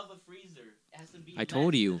temperature of a freezer. It has to be I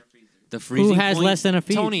told less you. than a freezer. The Who freezing has point, less than a,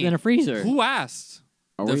 Tony, than a freezer? Who asked?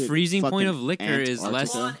 Are the we freezing point fucking of liquor is Antarctica?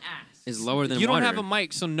 less- Go on, ask. is lower than You don't water. have a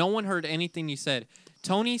mic, so no one heard anything you said.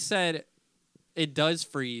 Tony said it does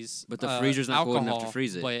freeze. But the freezer's not cold enough to alcohol,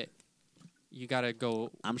 freeze it. But you gotta go.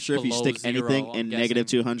 I'm sure if you below stick zero, anything I'm in guessing. negative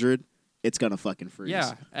 200, it's gonna fucking freeze.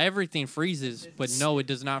 Yeah, everything freezes, but no, it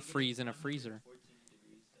does not freeze in a freezer.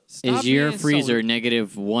 Stop Is your being so- freezer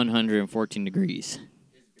negative 114 degrees?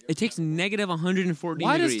 It takes negative 140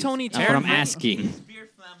 Why degrees. does Tony That's what I'm terrify- asking. Is beer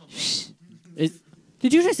flammable?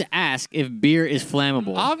 Did you just ask if beer is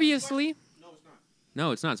flammable? Obviously,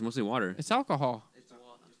 No, it's not. It's mostly water. it's alcohol,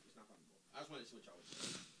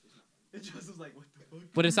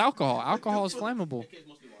 but it's alcohol. Alcohol is flammable.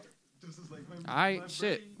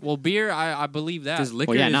 Shit. Well, beer, I believe that. Because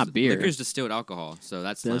liquor, yeah, is, not beer. liquor is distilled alcohol, so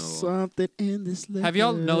that's There's flammable. something in this. Have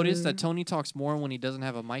y'all liquor. noticed that Tony talks more when he doesn't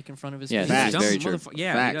have a mic in front of his Yes. face? Facts. Dumb Very true.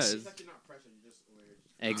 Yeah, Facts. he does.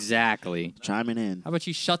 Exactly. Chiming in? How about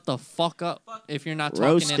you shut the fuck up if you're not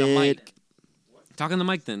talking in a Roasted. mic? Talk on the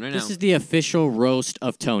mic then, right This now. is the official roast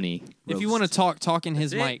of Tony. If you want to talk in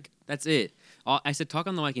his That's it. mic. That's it. I said talk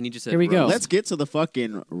on the mic, and he just said Here we go. roast. Let's get to the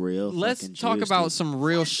fucking real. Let's fucking talk juice, about dude. some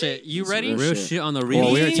real shit. You ready? real Real shit. shit on the real.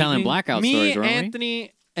 Well, we were Me- telling blackout Me, stories, weren't we?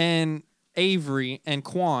 Anthony, and Avery and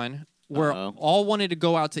Quan were Uh-oh. all wanted to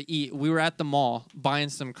go out to eat. We were at the mall buying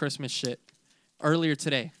some Christmas shit earlier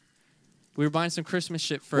today. We were buying some Christmas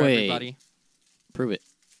shit for Wait. everybody. Prove it.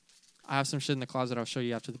 I have some shit in the closet. I'll show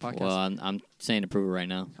you after the podcast. Well, I'm saying to prove it right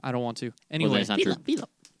now. I don't want to. Well, Anyway, then it's not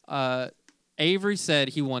true. Avery said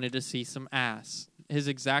he wanted to see some ass. His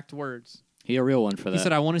exact words. He a real one for He that.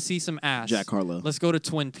 said, "I want to see some ass." Jack Harlow. Let's go to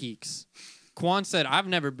Twin Peaks. Quan said, I've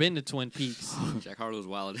never been to Twin Peaks. Jack Harlow's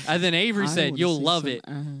wild. And then Avery I said, wanna you'll see love some it.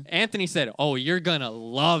 ass. Anthony said, oh, you're going to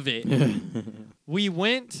love it. We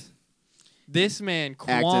went. This man,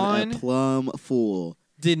 Acting Quan, a plum fool.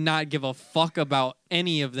 did not give a fuck about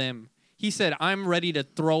any of them. He said, I'm ready to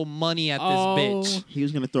throw money at this bitch. He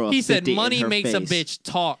was gonna throw a He said, 50 in money her makes a face. bitch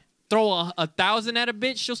talk. Throw a 1,000 at a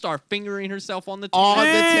bitch, she'll start fingering herself on the On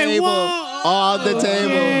table. the table. On the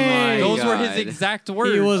table. my Those were his God. exact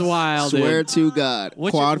words. He was wild. Swear dude. to God.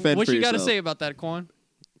 What Quan you, fend what for you got to yourself. say about that, Quan?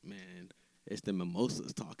 Man, it's the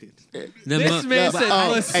mimosas talking. This man no, said but, hey,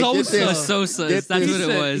 get Masosa. this. Masosas. Get That's He what said,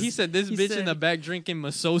 it was. he said this He bitch in said- the back drinking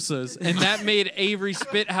Masosas, and that made Avery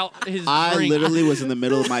spit out his I drink. literally was in the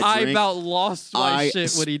middle of my I drink. about lost my I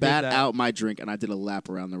shit when he did spat that. out my drink and I did a lap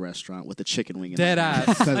around the restaurant with a chicken wing in Dead my hand.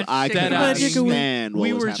 ass. Because I Dead could not ass. stand what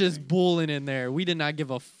We was were happening. just bulling in there. We did not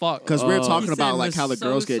give a fuck. Because we were Oh. talking He about said like how the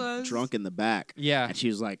girls get Masosas? drunk in the back. Yeah. And she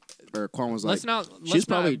was like, or Quan was like, Let's not she's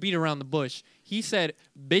probably beat around the bush. He said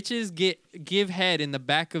bitches give head in the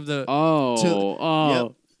back of the.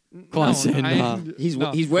 Oh. Quan said, nah. he's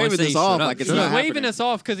no. he's waving say this shut off up, like it's shut He's not up. waving happening. us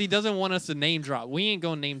off because he doesn't want us to name drop. We ain't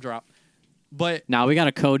gonna name drop. But Nah, we got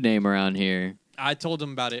a code name around here. I told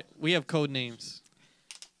him about it. We have code names.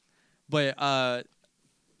 But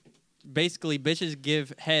basically, bitches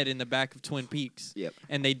give head in the back of Twin Peaks. Yep.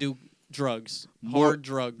 And they do drugs, Mor- hard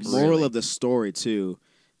drugs. Moral of the story too.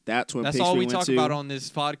 That Twin That's Peaks all we we went talk to. about on this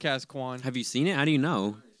podcast, Quan. Have you seen it? How do you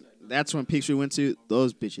know? That Twin Peaks we went to.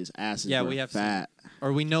 Those bitches asses Yeah, were we have seen fat.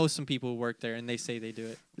 Or we know some people who work there, and they say they do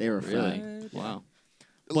it. They were Really? fat. Wow.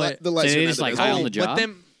 But- the So lights they are just, not like, the high best. on the job? But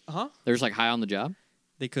then, huh? They're just like high on the job.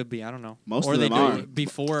 They could be. I don't know. Most or of they them do are. it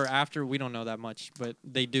before or after. We don't know that much, but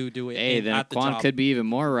they do it. Hey, then at the Quan job. could be even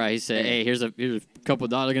more right. He said, Hey. "Hey, here's a couple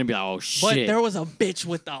dollars." They're gonna be like, "Oh But shit!" there was a bitch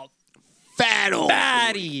with a Fat old.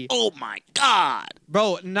 fatty. Oh my God.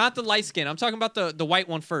 Bro, not the light skin. I'm talking about the white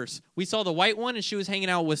one first. We saw the white one, and she was hanging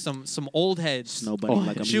out with some old heads. Snow bunny Oh,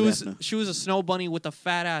 like a She was Mufna. she was a snow bunny with a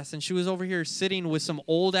fat ass, and she was over here sitting with some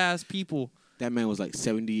old ass people. That man was like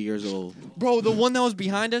 70 years old. Bro, the one that was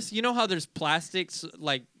behind us. You know how there's plastics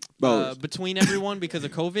like Bro. between everyone because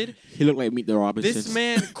of COVID. He looked like Meet the Robinsons. This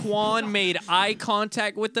man Quan made eye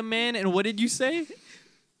contact with the man, and what did you say?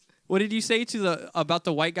 What did you say to about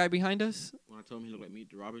the white guy behind us? When I told him he looked like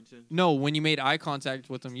Meet the Robinsons. No, when you made eye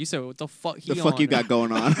contact with him, you said, "What the fuck he The fuck on?" you got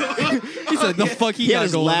going on? He said, "The fuck he He had got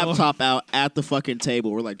his going on." laptop out at the fucking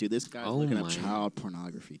table. We're like, dude, this guy's Oh looking up my. child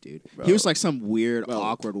pornography, dude. Bro. He was like some weird, Bro.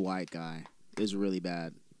 awkward white guy. It was really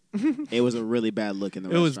bad. It was a really bad look in the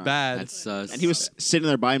It was restaurant. bad. That's sus. And he was sitting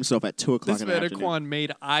there by himself at 2 o'clock This in the man afternoon. Quan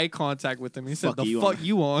made eye contact with him. He said, Fuck "The you fuck on."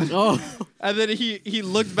 you on?" oh, And then he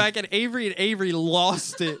looked back at Avery, and Avery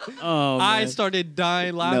lost it. oh I man. started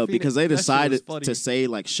dying laughing. No, because they That shit was decided funny. to say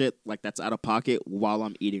like shit like that's out of pocket while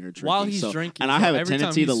I'm eating or drinking. While he's So- drinking, and I so have a every time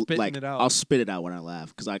tendency he's to spitting like it out. I'll spit it out when I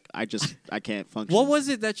laugh because I just I can't function. What was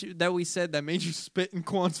it that we said that made you spit in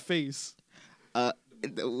Quan's face?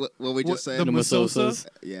 what we just said? The The Masosa. Masosas.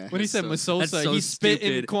 Yeah. When he said That's Masosa, so he spit in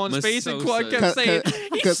stupid. Quan's face, and Quan Masosa. kept saying,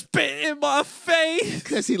 "He 'Cause- spit in my face."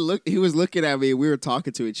 Because he was looking at me. We were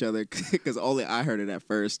talking to each other because only I heard it at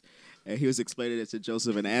first, and he was explaining it to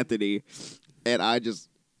Joseph and Anthony, and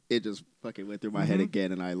it just fucking went through my head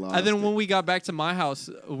again, and I lost. And then it. when we got back to my house,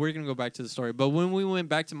 we're gonna go back to the story. But when we went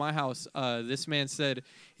back to my house, this man said,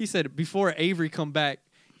 before Avery come back,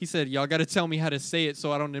 he said, "Y'all got to tell me how to say it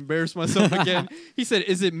so I don't embarrass myself again." He said,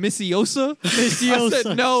 "Is it Missiosa?" I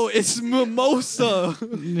said, "No, it's Mimosa."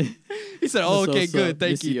 He said, "Oh, okay, Masosa, good,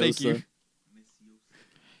 thank you." Missiosa.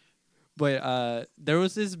 But there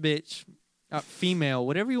was this bitch, female,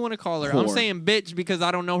 whatever you want to call her. I'm Whore. saying bitch because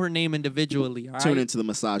I don't know her name individually. all tune right? into the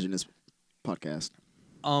misogynist podcast,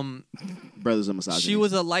 Brothers of Misogyny. She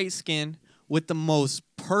was a light skin with the most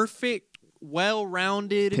perfect,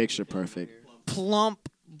 well-rounded, picture perfect. plump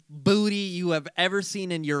booty you have ever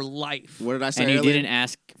seen in your life. What did I say? And he earlier? didn't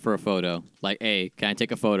ask for a photo. Like, hey, can I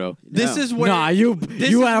take a photo? This No. is where Nah, this you is out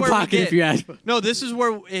of where we pocket get- if you ask. No, this is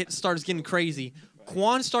where it starts getting crazy.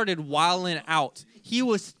 Quan started wilding out. He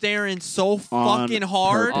was staring so On fucking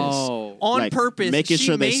hard. purpose. Oh, On Like, purpose. making She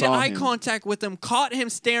sure they made saw eye him. contact with him, caught him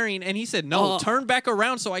staring, and he said, "No, Oh. turn back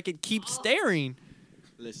around so I could keep staring."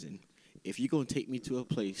 Listen, if you're going to take me to a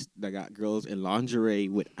place that got girls in lingerie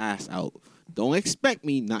with ass out, don't expect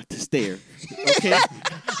me not to stare. Okay?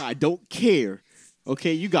 I don't care.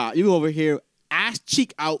 Okay? You over here, ass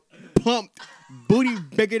cheek out, pumped, booty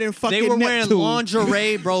bigger than fucking They were wearing Neptune.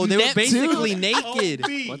 lingerie, bro. They were Neptune? basically naked.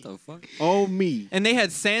 What the fuck? Oh me. And they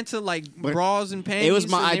had Santa like But bras and panties. It was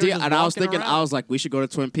my and they were idea, just and I was walking thinking, around. I was like, we should go to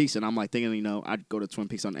Twin Peaks, and I'm like thinking, I'd go to Twin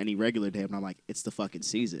Peaks on any regular day, and I'm like, it's the fucking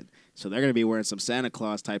season, so they're gonna be wearing some Santa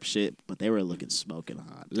Claus type shit, but they were looking smoking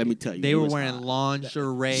hot. Let me tell you. They it were was wearing hot.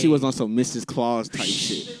 lingerie. She was on some Mrs. Claus type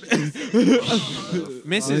shit.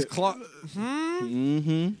 Mrs. Claus.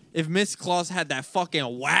 Mm-hmm. If Miss Claus had that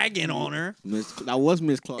fucking wagon on her, That was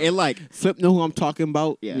Miss Claus. It like, Flip know who I'm talking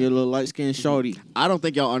about? Yeah. Your little light skinned shorty. I don't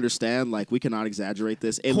think y'all understand. Like, we cannot exaggerate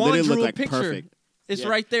this. It Quan literally drew looked a like picture. perfect. It's Yeah.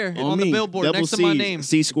 right there On on the me. billboard Double next to C, my name.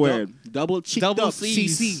 C squared. Double cheeked Double up.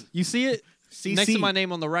 C's. CC. You see it? CC. Next to my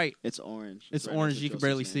name on the right. It's orange. It's Right orange. next to You can Joseph's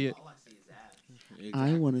barely name. see it. All I see is ass. Exactly.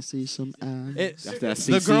 I want to see some ass. It That's that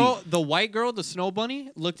the CC. girl, the white girl, the snow bunny,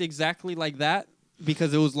 looked exactly like that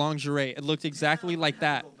because it was lingerie. It looked exactly like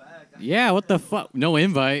that. Yeah, what the fuck? No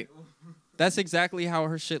invite. That's exactly how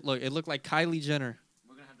her shit looked. It looked like Kylie Jenner.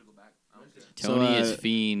 We're gonna have to go back. I don't care. So, Tony is uh,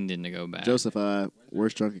 fiending to go back. Joseph,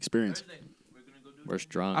 worst drunk experience. Thursday. We're gonna go do. Where's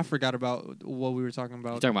drunk? I forgot about what we were talking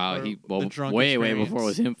about. You're talking about Or he the well, drunk way experience. before it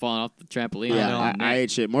was him falling off the trampoline. Yeah, on the I neck.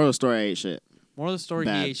 ate shit. Moral of the story, I ate shit. Moral of the story,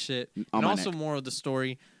 Bad. he ate shit. On And my also neck. moral of the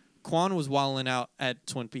story, Quan was wilding out at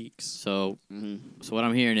Twin Peaks. So, Mm-hmm. so what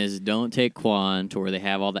I'm hearing is don't take Quan to where they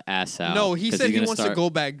have all the ass out. No, he 'cause said he's he gonna wants to start-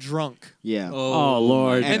 go back drunk. Yeah. Oh,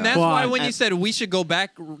 Lord. And that's Quan. why when you And- said we should go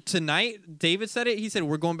back tonight, David said it. He said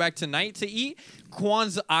we're going back tonight to eat.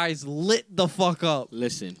 Quan's eyes lit the fuck up.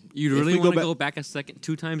 Listen. You if really we want to back- go back a second,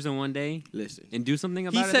 2 times in one day, Listen. and do something He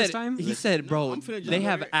about it said, this time? he said, bro, I'm finna they jump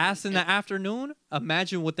have right- ass in the afternoon.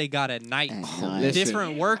 Imagine what they got at night. Listen.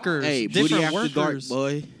 Different workers. Hey, booty different after workers. dark,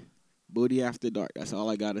 boy. Booty after dark. That's all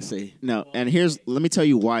I gotta say. No, and let me tell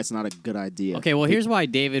you why it's not a good idea. Okay, well here's why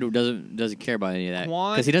David doesn't care about any of that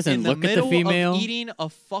Quan, because he doesn't in look at the middle female. Of eating a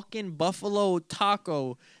fucking buffalo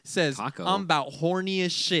taco says, Taco? I'm about horny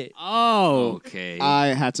as shit. Oh, Okay. I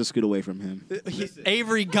had to scoot away from him.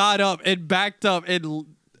 Avery got up and backed up and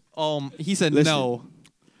he said Listen. no.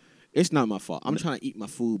 It's not my fault. I'm trying to eat my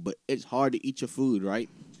food, but it's hard to eat your food, right?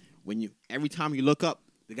 When every time you look up,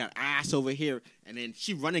 they got ass over here, and then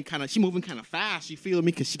she moving kind of fast. You feel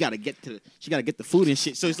me? Cause she gotta get the food and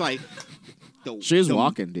shit. So it's like, She was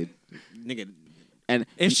walking, dude. nigga. And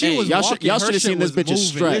If she was y'all walking, y'all her should have shit seen this was bitch's moving.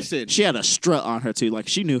 strut. Listen. She had a strut on her too. Like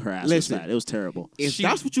she knew her ass Listen. was fat. It was terrible. If She-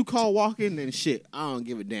 that's what you call walking, then shit, I don't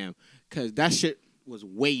give a damn. Cause that shit was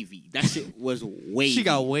wavy. That shit was wavy. She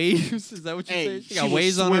got waves. Is that what you Hey, said? She got was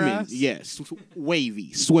waves on her swimming. ass? Yes,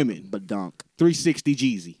 wavy, swimming. But dunk. 360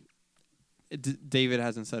 Jeezy. David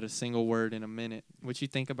hasn't said a single word in a minute. What you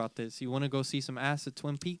think about this? You want to go see some ass at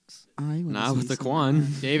Twin Peaks? Not with the Quan.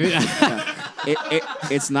 David.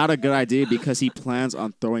 It's not a good idea because he plans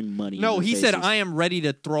on throwing money. No, in he their said, faces. I am ready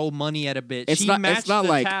to throw money at a bitch. It's he not. matched It's not the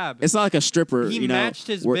like. tab. It's not like a stripper. He you know, matched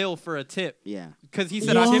his where- bill for a tip. Yeah. Because he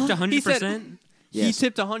said, He I tipped he said- 100%? He Yes.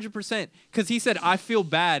 tipped 100% because he said, I feel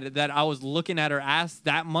bad that I was looking at her ass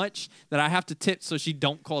that much that I have to tip so she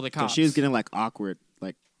don't call the 'Cause cops. she was getting like awkward.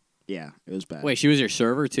 Like, yeah, it was bad. Wait, she was your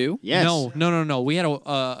server too? Yes. No. We had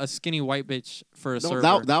a skinny white bitch for a No,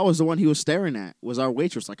 server. that was the one he was staring at. Was our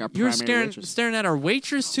waitress, like our you were primary waitress. staring at our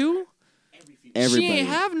waitress too? Everybody. She ain't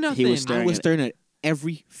have nothing. He was I staring was at staring at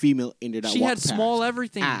every female in there that She walked had past. small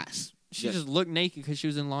everything. ass. She just looked naked because she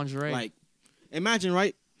was in lingerie. Like, imagine,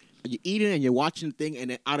 right? You're eating and you're watching the thing,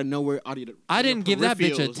 and then out of nowhere, out of your I didn't give that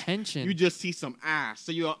bitch peripherals, attention. You just see some ass,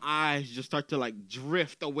 so your eyes just start to like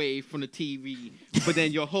drift away from the TV, but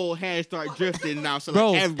then your whole head start drifting now. So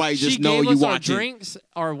Bro, like, everybody just she know gave you us our watching. drinks,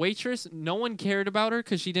 our waitress. No one cared about her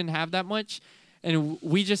because she didn't have that much, and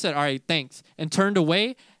we just said, "All right, thanks," and turned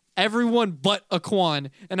away. Everyone but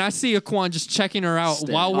Aquan, and I see Aquan just checking her out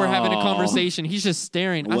Staring. while we're having a Aw. conversation. He's just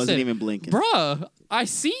staring. I wasn't said, even blinking. "Bruh, I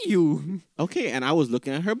see you." Okay, and I was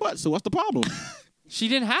looking at her butt. So what's the problem? She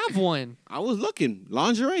didn't have one. I was looking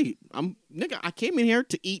lingerie. I came in here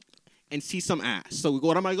to eat and see some ass. So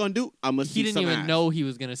what am I gonna do? I'm gonna He see didn't some even ass. know he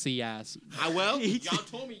was gonna see ass. Y'all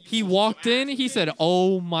told me. He walked in. He said,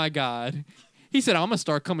 "Oh my god." He said, "I'm gonna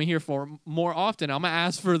start coming here for more often. I'm gonna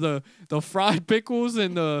ask for the fried pickles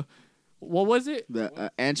and the what was it?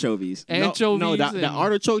 The anchovies. Anchovies. No, that and-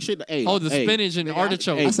 artichoke shit. Hey, Oh, the hey, spinach and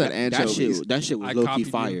artichoke. I said that anchovies. That shit I was low key copied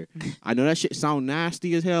you. fire. I know that shit sound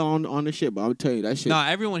nasty as hell on the shit, but I'm telling you that shit. Nah,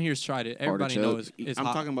 everyone here's tried it. Everybody Artichoke. knows it's I'm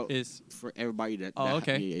hot. talking about It's for everybody that. Oh, that-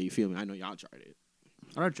 okay. Yeah, you feel me? I know y'all tried it.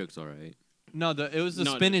 Artichoke's all right. no, it was the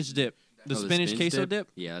No, spinach dip, the Oh, the spinach spinach queso dip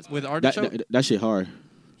Yeah, that's with bad. artichoke. That shit hard.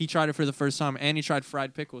 He tried it for the first time, and he tried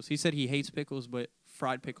fried pickles. He said he hates pickles, but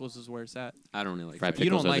fried pickles is where it's at. I don't really like Fried fried You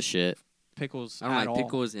don't pickles are the like- shit. Pickles. I don't at like all.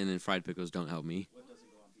 pickles, and then fried pickles don't help me.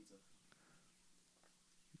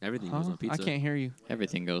 Everything goes Huh? on pizza. I can't hear you.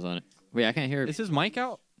 Everything goes on it. Wait, I can't hear. Is his mic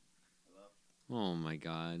out? Oh my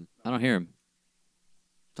god. I don't hear him.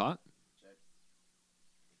 Talk.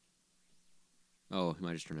 Oh, he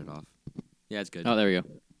might just turn it off. Yeah, it's good. Oh, there we go.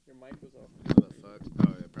 Your mic was off. What the fuck?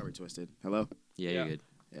 Oh, yeah, probably twisted. Hello? yeah, Yeah. you're good.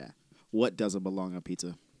 What doesn't belong on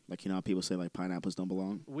pizza? Like, you know how people say, like, pineapples don't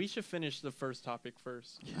belong? We should finish the first topic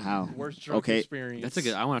first. How? Worst drunk Okay. experience. That's a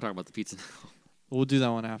good. I want to talk about the pizza. We'll do that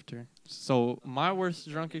one after. So my worst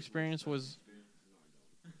drunk experience was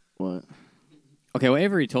What? Okay, well,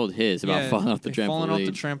 Avery told his about falling off the trampoline. Falling off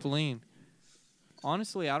the trampoline.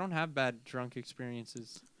 Honestly, I don't have bad drunk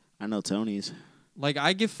experiences. I know Tony's. Like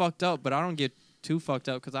I get fucked up, but I don't get too fucked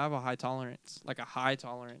up because I have a high tolerance. Like a high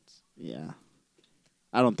tolerance. Yeah.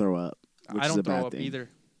 I don't throw up, which I is don't a bad throw up thing. either.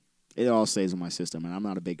 It all stays in my system, and I'm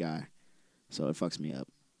not a big guy, so it fucks me up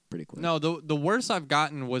pretty quick. No, the worst I've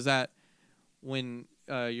gotten was that when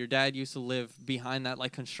your dad used to live behind that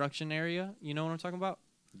like construction area. You know what I'm talking about?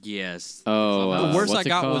 Yes. Oh, The worst I what's it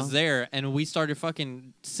got was called? there, and we started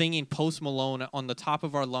fucking singing Post Malone on the top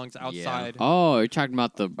of our lungs outside. Oh, you're talking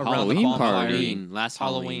about the Around the Halloween bonfire. party. Halloween. Last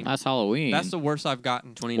Halloween. Halloween. Last Halloween. That's the worst I've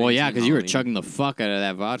gotten. 2019 well, yeah, because you were Halloween. chugging the fuck out of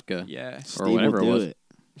that vodka. Yeah, Steve whatever it will was. do it.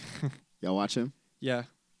 Y'all watch him? yeah,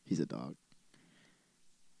 He's a dog.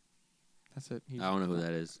 that's it. I don't know who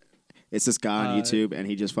that is. It's this guy on Uh, YouTube, and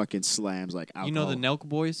he just fucking slams like alcohol. You know the Nelk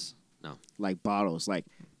Boys? like bottles, like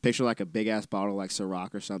picture like a big ass bottle like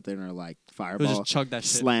Ciroc or something, or like He'll Fireball. just chug that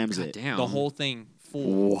shit. Slams God it. damn. The whole thing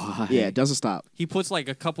full. Why? Yeah, it doesn't stop. He puts like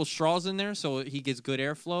a couple straws in there so he gets good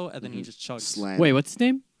airflow, and then he just chugs. Slam. Wait, what's his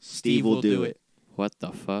name? Steve will do it. What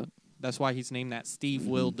the fuck? That's why he's named that. Steve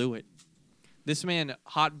will do it. This man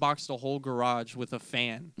hotboxed the whole garage with a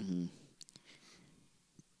fan.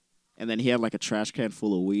 And then he had like a trash can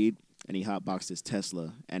full of weed, and he hotboxed his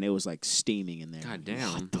Tesla, and it was like steaming in there. God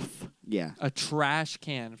damn. Yeah, A trash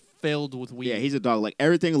can filled with weed. yeah, he's a dog. Like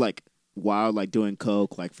everything, like wild, like doing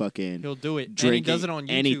coke, like fucking He'll do it. And he drinking, does it on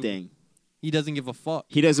YouTube. anything. He doesn't give a fuck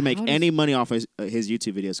He doesn't make How does- any money off his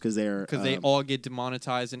YouTube videos because they're because they all get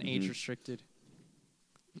demonetized and age restricted.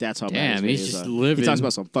 That's how bad Damn, his he's videos just are. living. He talks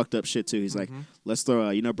about some fucked up shit too. He's like, Mhm. let's throw.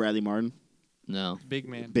 You know Bradley Martin, No. Big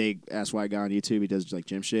man. big ass white guy on YouTube. He does like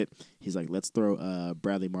gym shit. He's like, let's throw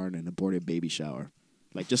Bradley Martin an aborted baby shower,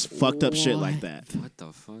 like just fucked up shit like that. What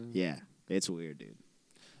the fuck? Yeah, it's weird, dude.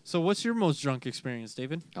 So what's your most drunk experience,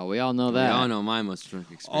 David? Oh, we all know I that. don't know my most drunk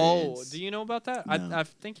Oh, experience. do you know about that? No. I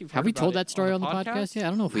think you've heard Have we about told it that story on the podcast? Yeah, I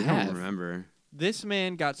don't know if we I don't have. remember. This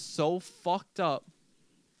man got so fucked up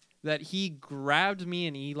that he grabbed me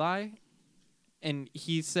and Eli and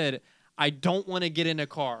he said, I don't want to get in a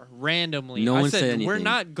car randomly. No I one said We're anything.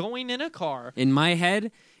 not going in a car. In my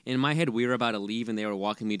head, we were about to leave, and they were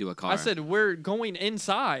walking me to a car. I said, we're going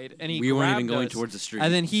inside. And he we weren't even grabbed going us. towards the street.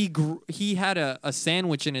 And then he had a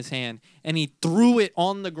sandwich in his hand and he threw it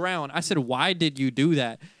on the ground. I said, why did you do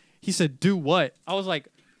that? He said, do what? I was like,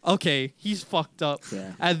 okay, he's fucked up.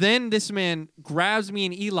 Yeah. And then this man grabs me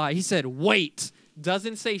and Eli. He said, wait.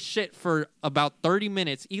 Doesn't say shit for about 30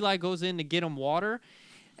 minutes. Eli goes in to get him water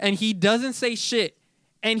and he doesn't say shit.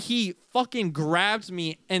 And he fucking grabs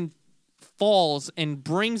me and falls and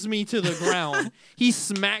brings me to the ground. He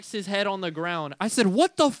smacks his head on the ground. I said,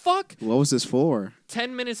 what the fuck? What was this for?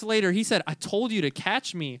 10 minutes later, he said, I told you to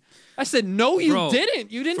catch me. I said, no, you Bro,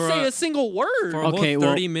 didn't. You didn't for say a- a single word. For Okay, a well-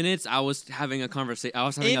 whole 30 minutes, I was having a conversation. I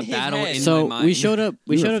was having In a his battle head. in So my mind. we showed up.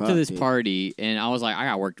 We You were showed up to fucked, this dude. party, and I was like, I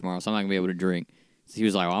got work tomorrow, so I'm not gonna be able to drink. So he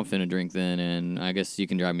was like, well, I'm finna drink then, and I guess you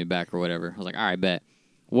can drive me back or whatever. I was like, all right, bet.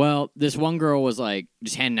 Well, this one girl was like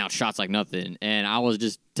just handing out shots like nothing, and I was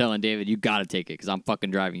just telling David, you gotta take it because I'm fucking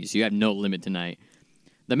driving you, so you have no limit tonight.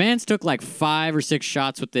 The man's took like 5 or 6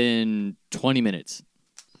 shots within 20 minutes,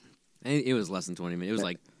 It was less than 20 minutes. It was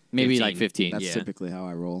like maybe 15. like 15. That's Yeah. typically how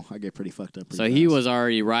I roll. I get pretty fucked up. So pretty he fast. was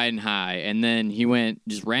already riding high, and then he went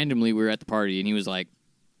just randomly. We were at the party, and he was like,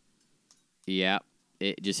 "Yeah,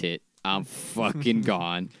 it just hit. I'm fucking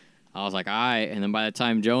gone." I was like, "All right." And then by the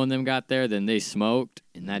time Joe and them got there, then they smoked,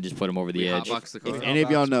 and that just put him over the We edge. hotboxed the car. If any of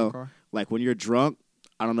y'all know, like when you're drunk,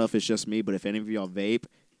 I don't know if it's just me, but if any of y'all vape,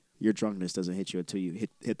 your drunkenness doesn't hit you until you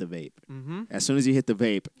hit the vape. Mm-hmm. As soon as you hit the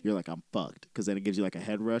vape, you're like, I'm fucked. Because then it gives you like a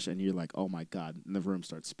head rush, and you're like, oh my God. And the room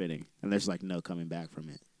starts spinning. And there's like no coming back from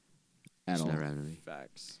it at It's all. never happened to me.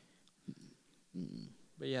 Facts.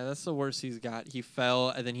 But yeah, that's the worst he's got. He fell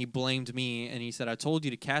and then he blamed me and he said, I told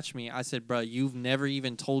you to catch me. I said, bro, you've never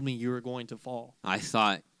even told me you were going to fall. I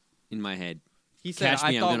thought in my head, He said, Catch me,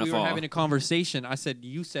 I I'm thought gonna we were fall. having a conversation. I said,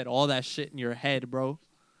 you said all that shit in your head, bro.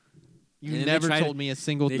 You And then they never tried- told me a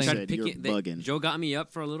single They thing. tried said, picking. "You're bugging." Joe got me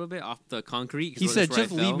up for a little bit off the concrete. 'cause He that's said, where I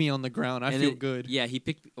 "Just leave fell. me on the ground. I And feel then- good." Yeah, he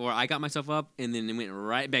picked, or I got myself up, and then it went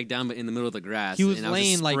right back down, but in the middle of the grass. He was and I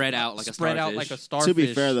laying just like spread out like a spread starfish. out like a starfish. To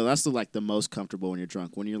be fair though, that's the most comfortable when you're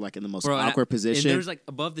drunk. When you're like in the most Bro, and awkward And position. there's like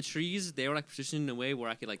above the trees, they were like positioned in a way where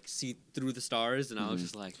I could like see through the stars, and I was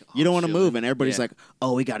just like, oh, you don't want to chilling. move, and everybody's Yeah. like,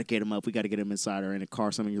 "Oh, we got to get him up. We got to get him inside or in a car."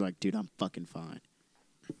 Or something. You're like, "Dude, I'm fucking fine."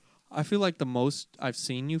 I feel like the most I've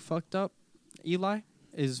seen you fucked up, Eli,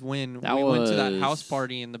 is when That we went to that was- house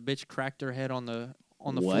party and the bitch cracked her head on the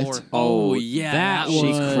What? floor. Oh, yeah, that that She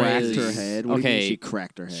was- cracked her head. What do you mean Okay, she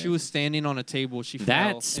cracked her head? She was standing on a table. She that's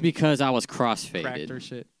fell and because I was cracked her crossfaded.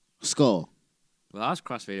 shit. skull. Well, I was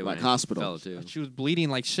crossfaded Like when I hospital. fell too. She was bleeding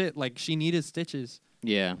like shit. Like she needed stitches.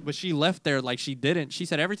 Yeah, But she left there like she didn't. She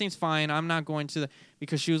said everything's fine. I'm not going to the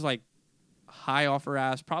because she was like high off her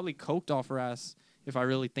ass, probably coked off her ass. If I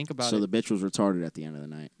really think about So it. the bitch was retarded at the end of the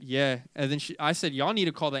night. Yeah, and then I said, y'all need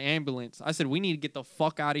to call the ambulance. I said, we need to get the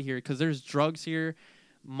fuck out of here because there's drugs here,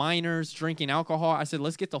 minors drinking alcohol. I said,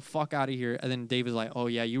 let's get the fuck out of here. And then David's like, oh,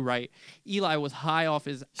 yeah, you're right. Eli was high off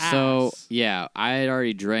his ass. so yeah, I had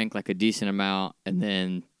already drank like a decent amount, and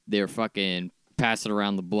then they were fucking passing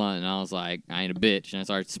around the blunt, and I was like, I ain't a bitch, and I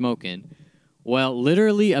started smoking. Well,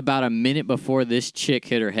 literally about a minute before this chick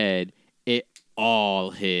hit her head, it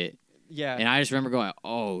all hit. Yeah. And I just remember going,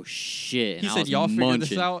 "Oh shit!" And He I said, was y'all figure this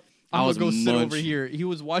munching. out. I I'm was going to go sit over munching. here. He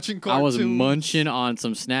was watching I cartoons. was munching on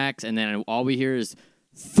some snacks, and then all we hear is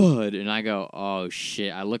thud, and I go, "Oh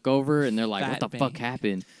shit!" I look over, and they're like, Fat "What the fuck bang.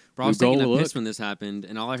 happened?" Bro, I was We go taking a look. piss when this happened,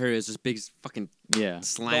 and all I heard is this big fucking Yeah, The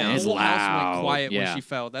slam. It's whole house loud. went quiet Yeah. when she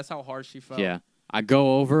fell. That's how hard she fell. yeah. I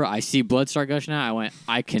go over, I see blood start gushing out. I went,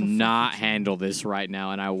 "I cannot handle this right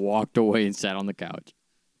now," and I walked away and sat on the couch.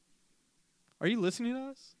 Are you listening to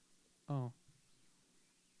us? Oh.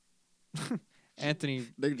 Anthony,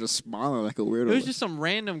 They're just smiling like a weirdo. it was just some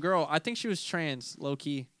random girl. I think she was trans, low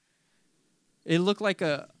key. It looked like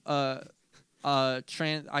a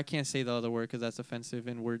trans. I can't say the other word because that's offensive,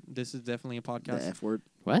 and this is definitely a the podcast. F word.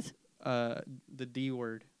 What? The D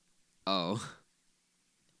word. Oh,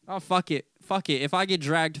 Oh fuck it. If I get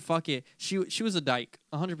dragged, fuck it. She was a dyke,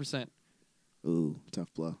 100%. Ooh,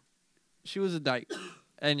 tough blow. She was a dyke,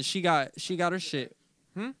 and she got her shit.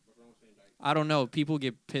 I don't know. People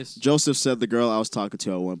get pissed. Joseph said the girl I was talking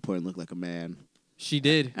to at one point looked like a man, She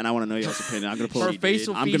did. and I want to know y'all's opinion. I'm gonna pull. Her up,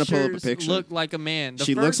 facial I'm gonna pull up a features picture. look like a man. The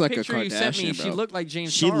She first looks like a picture you sent me, Kardashian, she bro. looked like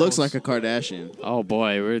James She Charles. looks like a Kardashian. Oh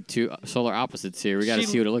boy, we're two solar opposites here. We got to She-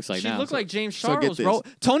 see what it looks like she now. looked like James so get Charles, bro.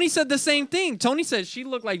 this. Tony said the same thing. Tony said she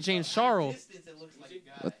looked like James Charles.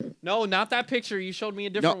 No, not that picture. You showed me a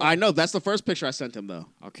No, different one. I know that's the first picture I sent him though.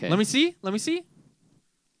 Okay. Let me see. Let me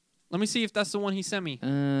see if that's the one he sent me.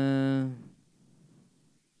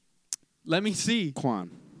 Let me see.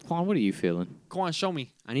 Quan. Quan, what are you feeling? Go on, show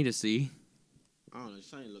me. I need to see. I don't know.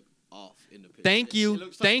 Sonny look off in the picture. Thank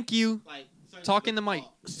you. Thank you. Like, Talk in the mic.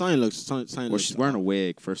 Sonny looks. Sonny Well, looks she's wearing a off.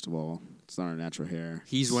 wig. First of all, it's not her natural hair.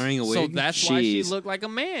 He's wearing a So wig. that's why she Jeez. looked like a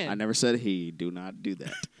man. I never said he. Do not do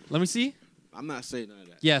that. Let me see. I'm not saying none of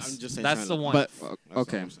that. Yes, I'm just saying that's Sonny the look one. But off. That's all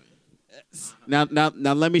okay. I'm saying.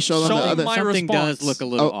 Now let me show them Show the me other. my Something response. does look a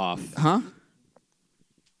little Oh. off. Huh?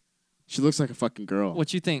 She looks like a fucking girl.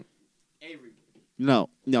 What you think? No.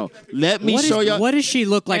 Let me What show is- y'all. What does she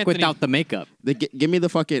look like Anthony. without the makeup? Give me the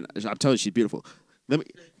fucking. I'm telling you, she's beautiful. Let me.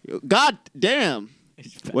 God damn.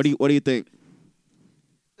 What do you think?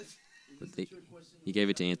 But he gave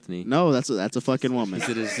it to Anthony. No, that's a fucking woman. He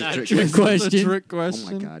said it's a Not trick. Trick It's a question. trick Oh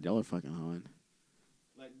question. my god, y'all are fucking hard.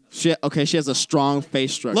 She has a strong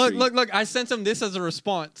face structure. Look! I sent him this as a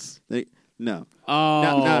response. No.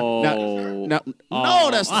 Oh. No,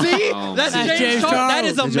 that's see? Oh, That's my James James Charles. That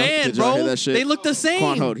Charles. is a Did y'all- man, did y'all hear bro. that shit? They look the Quan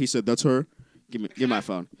same. Hode, he said, that's her. Give my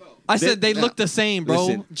phone. I said they Now, look the same, bro.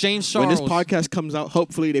 listen, James When Charles. this podcast comes out,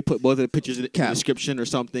 hopefully they put both of the pictures in the Cap. description or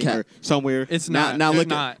something Cap. or somewhere. It's Now, not. now It's look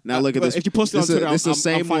not. at now look at Well, this. if you post it on This is- Twitter, this is the I'll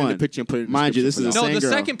same find one. the picture and put it in the Mind you, this description is for the No, same the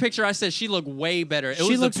girl. second picture I said she looked way better. It She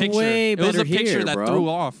was looks the picture. way It was better the picture here, that bro. threw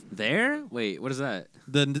off. There? Wait, what is that?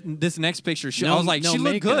 This next picture, I No- was like, no she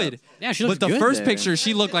looked makeup. good. Yeah, she looks But the good first there. picture,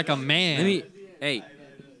 she looked like a man. Hey,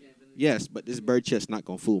 Yes, but this bird chest not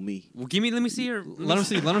gonna fool me. well, let me see her. Let him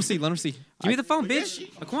see. Let him see. Let him see. Give me the phone, bitch.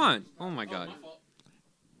 Quan. Oh my god.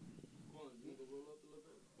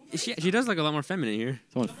 She does look a lot more feminine here.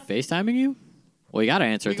 Someone FaceTiming you? Well, you gotta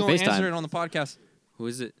answer We it to gonna answer it FaceTime. on the podcast. Who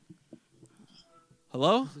is it?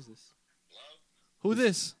 Hello? Who is this? Who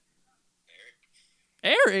this?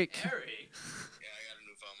 Eric. Eric. Yeah, I got a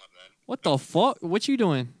new phone, my bad. What the fuck? What you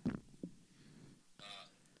doing? Nothing.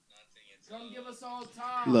 It's,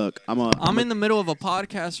 Look, I'm in the middle of a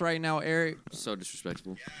podcast right now, Eric. So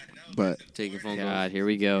disrespectful. but Taking phone calls. God, here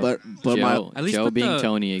we go. but Joe, At least Joe put being the-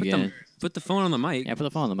 Tony put again. Put the phone on the mic. Yeah, put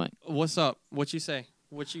the phone on the mic. What's up? What you say?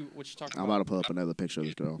 What you talking I'm about? about to pull up another picture of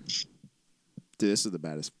this girl. Dude, this is the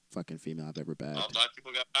baddest fucking female I've ever bagged. All black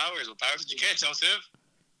people got powers. What powers did you get, Joseph?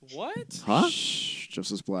 What? Huh? Shh,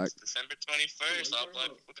 Joseph's black. December 21st. All black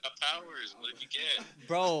people got powers. What did you get?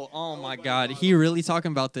 Bro, oh my God, he really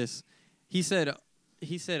talking about this. He said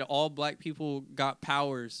all black people got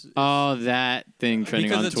powers. Oh, that thing trending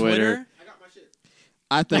because on of Twitter.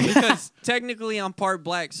 I think Because technically I'm part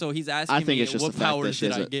black, so he's asking I think me it's just what the fact that powers she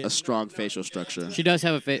did has I get. a strong facial structure. She does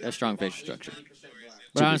have a strong facial structure.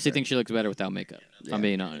 But I honestly think she looks better without makeup. If I'm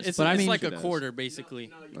being honest. It's, but I it's mean, like she a does. quarter,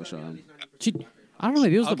 basically. No, Sean. she, I don't know.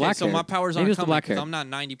 Maybe it was the Okay, black so hair. my powers Maybe aren't it was the coming black because hair. I'm not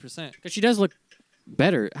 90%. Because she does look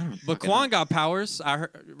better. I don't know. But Quan got powers. I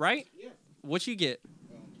heard, right? What you get?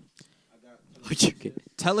 What'd you get?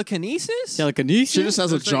 Telekinesis? Telekinesis? She just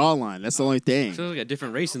has a jawline. That's the only thing. So like a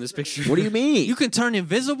different race in this picture. What do you mean? You can turn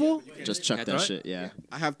invisible? just chuck That's that right. shit. Yeah.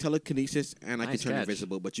 I have telekinesis and I Nice can turn catch.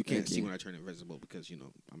 invisible, but you can't Thank see you. when I turn invisible because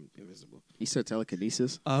I'm invisible. You said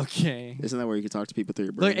telekinesis. Okay. Isn't that where you can talk to people through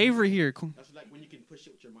your brain? Look, Avery here. That's like when you can push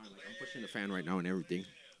it with your mind. Like I'm pushing the fan right now and everything.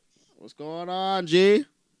 What's going on, G?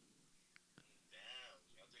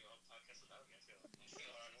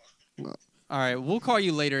 All right, we'll call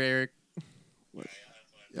you later, Eric.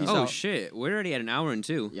 Peace Oh out. shit, we're already at an hour and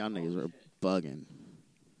 2. Y'all niggas are bugging.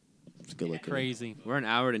 It's good looking. Crazy. We're an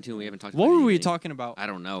hour and 2 and we haven't talked What about were we anything. talking about? I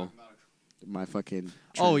don't know. My fucking.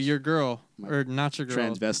 Oh, trans- your girl. my Or not your girl.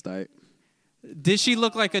 transvestite. Did she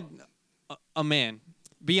look like a man?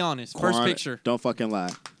 Be honest. First Quan, picture. Don't fucking lie.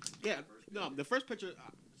 Yeah, no, the first picture.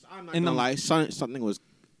 I'm not In gonna the- lie. Something was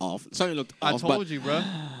off. Something looked I off. told you, bro.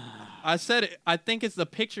 I said it. I think it's the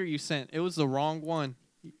picture you sent. It was the wrong one.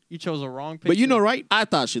 You chose a wrong picture. But you know, right? I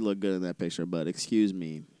thought she looked good in that picture, but excuse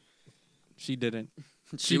me. She didn't.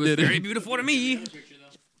 She was didn't. very beautiful to me.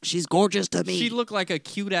 She's gorgeous to me. She looked like a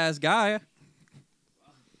cute ass guy.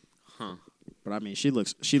 Huh. But I mean, she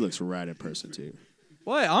looks right in person too.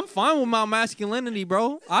 What? I'm fine with my masculinity,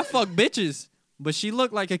 bro. I fuck bitches. But she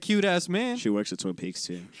looked like a cute ass man. She works at Twin Peaks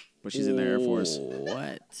too, but she's in the Air Force.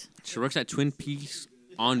 What? She works at Twin Peaks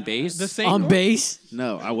on base. The same On one? base?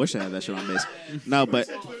 No, I wish I had that shit on base. No, but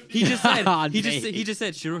He just said On he just base.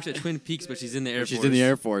 said she works at Twin Peaks, but she's in the Air She's Force. in the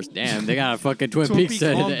Air Force. Damn, they got a fucking Twin Twin Peaks Peaks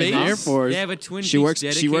set in on the Air base? Force. They have a Twin she Peaks works.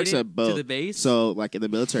 She works dedicated at both. to the base. So, like in the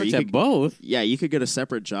military, Works you at could, both. yeah, you could get a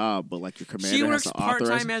separate job, but like your commander she has works to part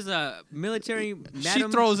authorize. time as a military She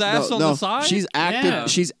madam. throws ass on the side? She's active. Yeah.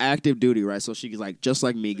 She's active duty, right? So she's like just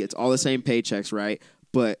like me, gets all the same paychecks, right?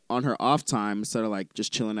 But on her off time, instead of like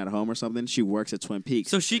just chilling at home or something, she works at Twin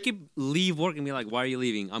Peaks. So she could leave work and be like, "Why are you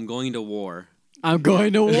leaving? I'm going to war." I'm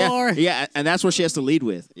going to yeah, war. yeah, and that's what she has to lead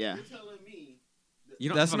with. Yeah, You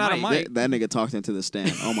don't That's have not a mic. mic. that nigga talked into the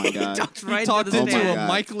stand. Oh my god, Talked He right talked into the into Oh my stand. a God.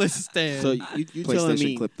 micless stand. So you telling PlayStation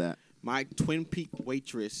me clip that my Twin Peak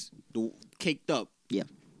waitress, the caked up?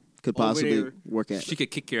 could Over possibly there. work at. She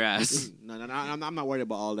could kick your ass. No, I'm not worried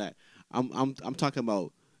about all that. I'm talking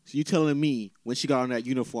about. So you telling me when she got on that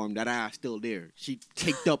uniform, that ass still there? She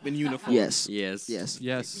caked up in uniform. Yes, Yes. yes,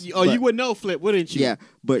 yes. Oh, you But- would know, Flip, wouldn't you? yeah,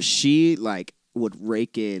 but she like would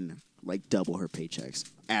rake in like double her paychecks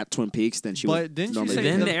at Twin Peaks than she But would didn't you normally say get.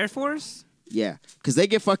 Then the- the Air Force. Yeah, because they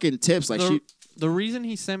get fucking tips. Like the, the reason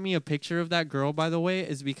he sent me a picture of that girl, by the way,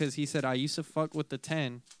 is because he said I used to fuck with the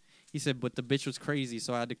 10. He said, but the bitch was crazy,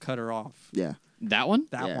 so I had to cut her off. yeah, That one?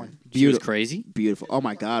 That yeah. one. She was Beautiful, crazy. beautiful. Oh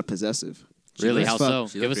my god, possessive. Really? was How fuck- so?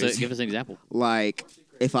 she Give looked us crazy. an example. Like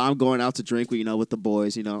if I'm going out to drink with with the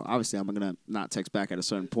boys, obviously I'm gonna not text back at a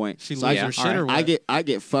certain point. She So loses I her get, shit or what? I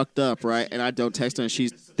get fucked up, right? And I don't text her, and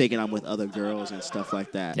she's thinking I'm with other girls and stuff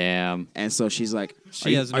like that. Damn. And so she's like, She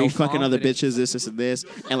 "Are you, has are no you fucking other confidence. bitches? This, and this,"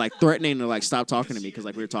 and like threatening to like stop talking to me because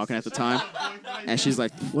like we were talking at the time. And she's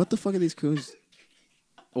like, "What the fuck are these coons?"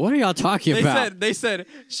 What are y'all talking They about? said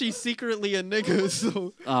she's secretly a nigga.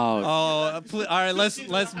 So oh, all right, let's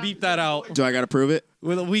beep that out. Do I gotta prove it?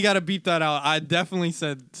 We gotta beep that out. I definitely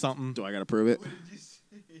said something. Do I gotta prove it?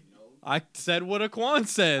 I said what a Quan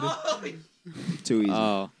said. Too easy.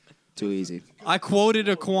 oh. Too easy. I quoted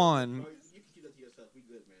a Quan.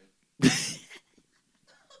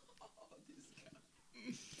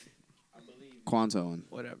 Quantoing.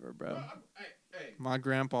 Whatever, bro. My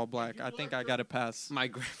grandpa black. I think I got a pass. My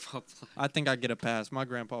grandpa. I think I get a pass. My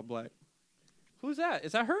grandpa black. Who's that?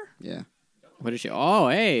 Is that her? Yeah. What is she? Oh,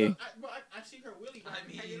 hey. I see her willy.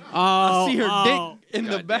 Oh, I see her oh. dick in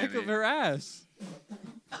the God back damn of it. her ass.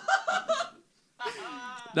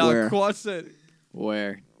 Now, Where? Quan said,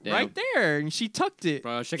 Where? Damn. Right there, and she tucked it.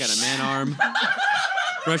 Bro, she got a man arm.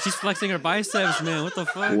 Bro, she's flexing her biceps, man. What the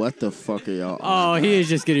fuck? What the fuck are y'all? Oh, on he is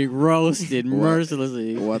just getting roasted What?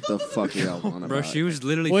 mercilessly. about? What the fuck are y'all on about? Bro, she was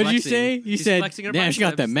literally What did you flexing. say? You She's said, flexing her damn, she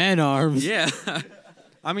got the biceps. man arms. Yeah.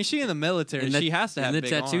 I mean, she in the military. And that- she has to have and the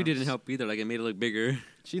big tattoo arms. didn't help either. Like, it made it look bigger.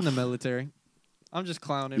 She in the military. I'm just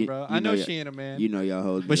clowning, You- bro. you I know know she ain't a man. You know y'all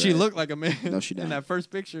hoes. but be she right. looked like a man. No, she in don't. that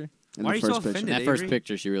first picture. In Why the are you so first picture. offended? That first Avery?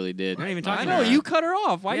 picture she really did. You're not even I talking know about you her. cut her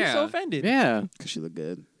off. Why are you so Yeah. offended? Yeah. Cause she looked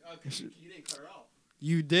good.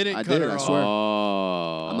 You didn't I cut did, her I off. swear.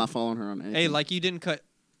 Oh. I'm not following her on anything. Hey, like you didn't cut.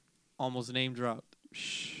 Almost name dropped.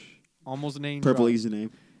 Almost name Purple dropped. Easy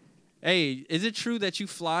name. Hey, is it true that you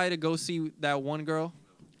fly to go see that one girl?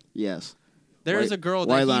 Yes. There is Why- a girl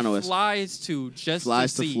why that Lionel he is- flies to just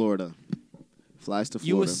Flies to to see. Florida. Flies to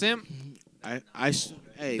You a Florida. simp?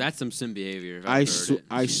 Hey, That's some sim behavior. If I I've heard sw- it.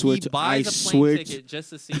 I swear He to buys I a plane swear ticket just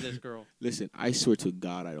to see this girl. listen, I swear to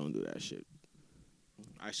God I don't do that shit.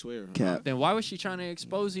 I swear. Cap. Then why was she trying to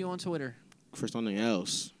expose you on Twitter? For something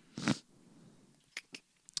else.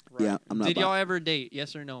 Yeah, I'm not Did about- y'all ever date?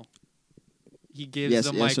 Yes or no? He gives Yes,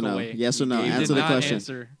 the yes mic or no? away. Yes or no? He Answer did the not question.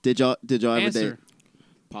 Answer. Did y'all ever Answer. date?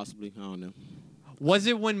 Possibly. I don't know. Was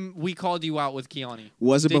it when we called you out with Kiani?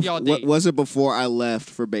 Was it Did y'all date? was it before I left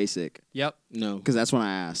for basic? Yep. No. Because that's when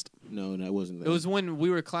I asked. No, that wasn't It there. was when we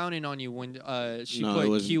were clowning on you when she No, it put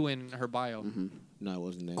wasn't. Q in her bio. Mm-hmm. No, it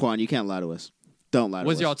wasn't there. Quan, you can't lie to us. Don't lie to us.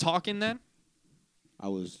 Was y'all talking then? I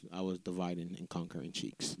was dividing and conquering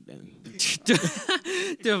cheeks then.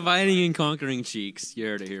 Dividing and conquering cheeks. You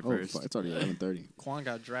heard it here Oh, first. fuck, it's already 11:30. Quan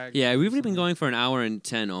got dragged. Yeah, we've already been going for an hour and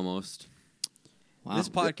 10 almost. Wow. This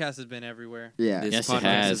podcast has been everywhere. Yeah. This Yes, it podcast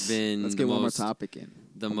has. been Let's the get one more most, topic in.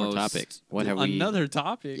 the One more most topics. What have we? Another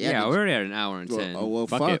topic. Yeah, Yeah, but- we're already at an hour and 10. Well,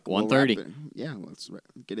 Fuck fuck. it, We'll 1:30. wrap it. Yeah, let's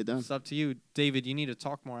get it done. It's up to you, David. You need to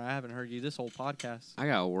talk more. I haven't heard you this whole podcast. I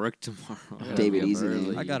got work tomorrow. I gotta David, be up easy, man.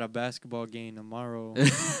 early. I got a basketball game tomorrow.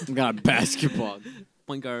 got a basketball.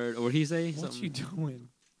 point guard. Or what did he say? What you doing?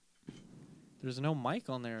 There's no mic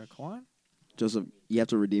on there, Quan. Joseph, you have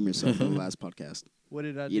to redeem yourself from the last podcast. What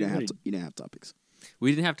did I do? You didn't have topics.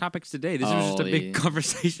 We didn't have topics today. This was just a Oh, big yeah.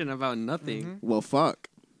 conversation about nothing. Mhm. Well, fuck.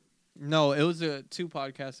 No, it was 2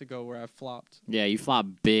 podcasts ago where I flopped. Yeah, you flop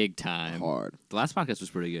big time. Hard. The last podcast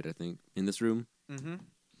was pretty good, I think. In this room, Mm-hmm.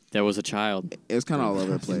 There was a child. It was kind of all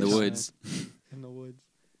over the place. in the woods. In the woods.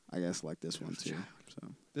 I guess like this one too. So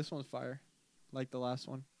This one's fire, like the last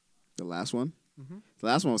one, the last one. Mm-hmm. The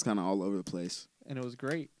last one was kind of all over the place. and it was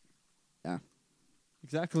great. Yeah.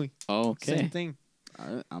 Exactly. Okay. Same thing.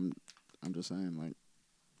 I'm just saying like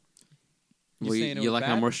Well, saying it you was like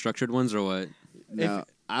our bad? more structured ones or what? no.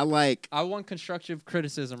 I like I want constructive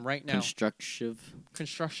criticism right now. Constructive.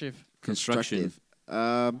 Constructive. Construction.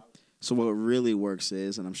 constructive. So what really works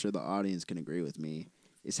is, and I'm sure the audience can agree with me,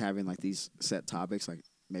 is having like these set topics, like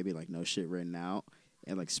maybe like no shit written out,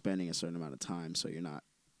 and like spending a certain amount of time, so you're not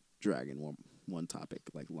dragging one topic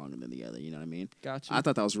like longer than the other. You know what I mean? Gotcha. I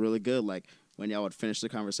thought that was really good. Like when y'all would finish the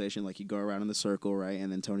conversation, like you go around in the circle, right,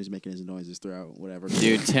 and then Tony's making his noises throughout whatever.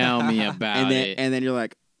 Dude, tell me about and then it. and then you're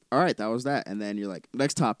like, all right, that was that, and then you're like,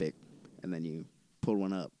 next topic, and then you pull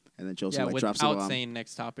one up, and then Joseph yeah, like drops it without on. saying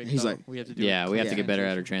next topic. He's though, like- we have to do. Yeah, we have to Yeah. get better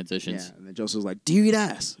at our Yeah, transitions. and then Joseph's like, do you eat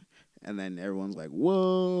ass? And then everyone's like,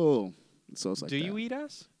 whoa. So it's like, do that. you eat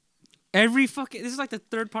ass? Every fucking. This is like the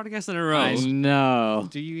third podcast in a row. I know.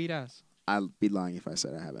 Do you eat ass? I'd be lying if I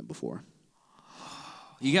said I haven't before.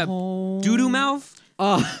 You got doo doo mouth.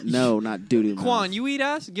 No, not doo-doo. Quan, you eat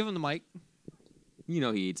ass? Give him the mic. You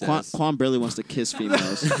know he eats Quan, ass. Quan barely wants to kiss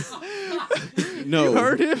females. No. You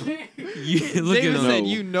heard him. You, look David at him. said No.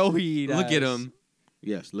 you know he eat ass. Look at him.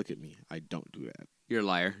 Yes, look at me. I don't do that. You're a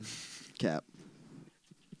liar. Cap.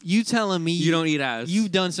 You telling me You don't eat ass.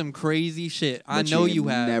 You've done some crazy shit. I But know you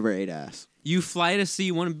have. Never ate ass. You fly to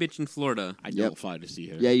see one bitch in Florida. I Yep. don't fly to see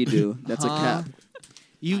her. Yeah, you do. That's Huh? a cap.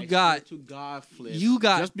 You I got. swear to God, Flip. You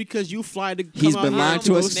got. Just because you fly to He's come been out lying here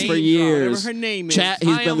to and us go for name years. Whatever her name is. Chat, he's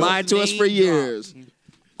I been am lying to us name for drop. years.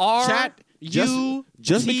 R Chat, just- U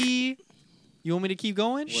just T. You want me to keep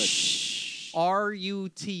going? Shh. R U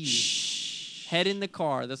T. Head in the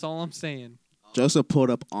car. That's all I'm saying. Joseph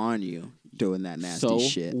pulled up on you doing that nasty So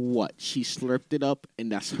shit. what? She slurped it up,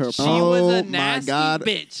 and that's her She problem. was Oh a my nasty God.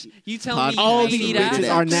 bitch. You tell Pod- me All you these eat bitches ass bitches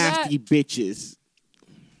after are that? nasty bitches.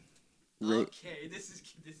 Okay, this is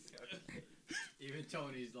even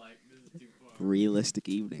Tony's like, this is too far. Realistic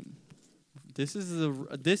evening. This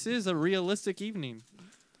is a realistic evening.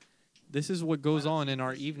 This is what goes on in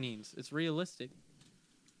our evenings. It's realistic.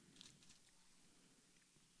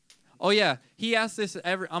 Oh yeah, he asked this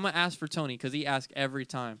every. I'm gonna ask for Tony because he asks every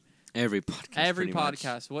time. Every podcast. Every pretty much.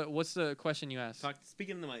 podcast. What's the question you asked?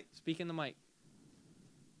 Speaking in the mic. Speak in the mic.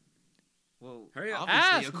 Well, Hurry up.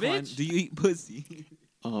 Ask, Aquan, bitch. do you eat pussy?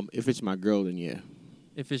 If it's my girl, then yeah.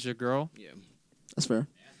 If it's your girl, Yeah. That's fair.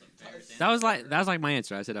 That was like my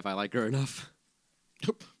answer. I said if I like her enough.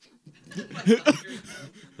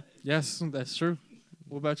 yes, that's true.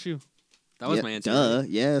 What about you? That was Yeah, my answer. Duh.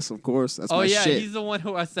 Yes, of course. That's Oh my yeah, shit. he's the one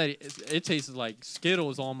who I said it tastes like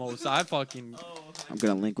Skittles almost. I fucking I'm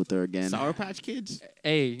gonna link with her again. Sour Patch Kids.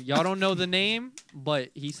 hey, y'all don't know the name, but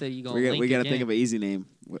he said you gonna We link gotta again. think of an easy name.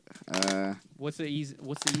 What's the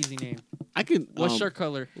easy name? I can. What shirt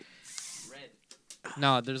color? Red.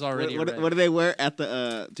 No, there's already What, a red. what do they wear at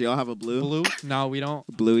the? Do y'all have a blue? Blue? No, we don't.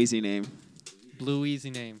 Blue easy name. Blue easy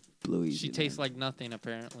name. Blue easy. She name. tastes like nothing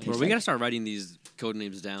apparently. Bro, we gotta start writing these code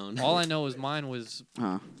names down. All I know is mine was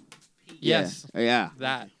Huh? yes, Yeah.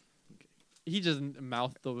 that. He just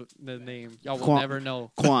mouthed the name. Y'all will Quan- never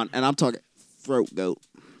know. Quan, and I'm talking throat goat.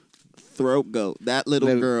 Throat goat. That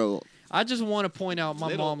little girl. I just want to point out my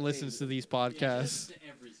Little mom listens to these podcasts.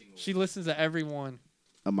 She listens to every one.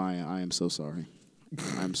 Amaya, I am so sorry.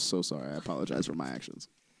 I'm so sorry. I apologize for my actions.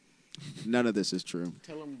 None of this is true.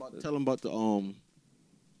 Tell them about the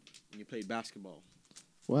when you played basketball.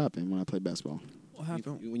 What happened when I played basketball? What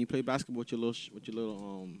happened? When you play basketball with your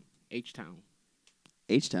little H Town.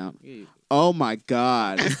 H-Town. Yeah. Oh my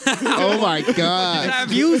god. Oh my god.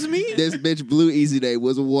 Abuse me? This bitch Blue Easy Day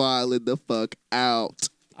was wilding the fuck out.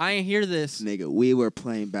 I ain't hear this. Nigga, we were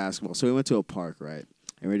playing basketball. So we went to a park, right?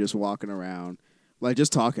 And we were just walking around. Like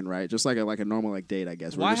just talking, right? Just like a normal like date, I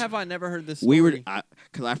guess. Why have I never heard this story? We were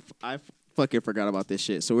cuz I fucking forgot about this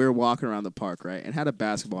shit. So we were walking around the park, right? And had a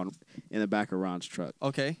basketball in the back of Ron's truck.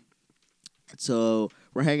 Okay. So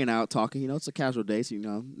we're hanging out, talking. You know, it's a casual day. So, you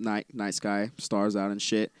know, night sky, stars out and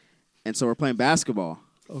shit. And so we're playing basketball.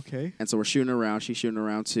 Okay. And so we're shooting around. She's shooting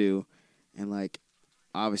around too. And like,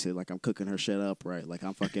 obviously, like I'm cooking her shit up, right? Like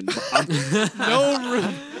I'm fucking.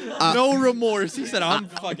 No remorse. He said, I'm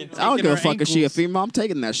fucking taking I don't give a her fuck if she a ankles." female. I'm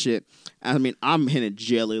taking that shit. I mean, I'm hitting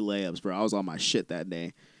jelly layups, bro. I was on my shit that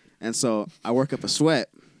day. And so I work up a sweat,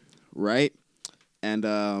 right?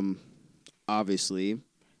 And obviously,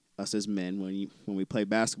 us as men, when we play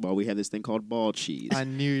basketball, we have this thing called ball cheese. I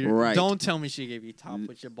knew you. Right. Don't tell me she gave you top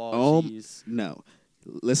with your ball Oh, cheese. no.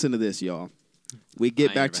 Listen to this, y'all. We I get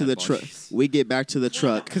ain't back to never the had ball truck. cheese. We get back to the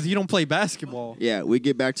truck. Because you don't play basketball. Yeah, we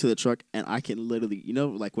get back to the truck, and I can literally, you know,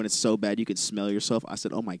 like when it's so bad you can smell yourself. I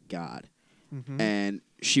said, "Oh my god!" Mhm. And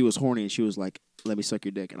she was horny, and she was like, "Let me suck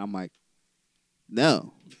your dick," and I'm like,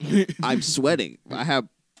 "No, I'm sweating. I have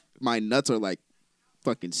my nuts are like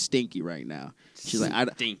fucking stinky right now." She's like,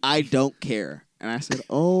 Stinky. I don't care," and I said,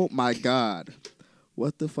 "Oh my god,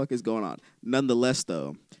 what the fuck is going on?" Nonetheless,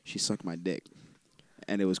 though, she sucked my dick,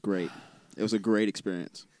 and it was great. It was a great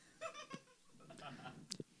experience.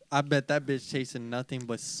 I bet that bitch tasting nothing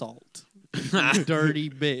but salt. Dirty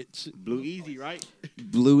bitch. Blue Easy, right?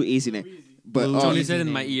 Blue easy name, but Blue oh, Tony Easy said in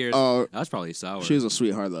name. my ears. Oh. That was probably sour. she was a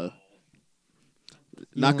sweetheart though.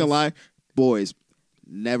 Not know gonna what's- lie, boys,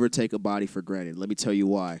 never take a body for granted. Let me tell you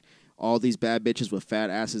why. All these bad bitches with fat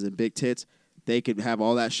asses and big tits, they could have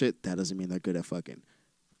all that shit. That doesn't mean they're good at fucking.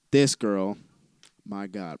 This girl, my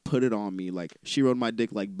God, put it on me like she rode my dick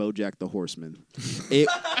like BoJack the Horseman. It,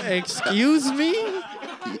 Excuse me?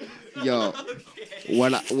 yo,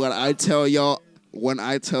 when I tell y'all,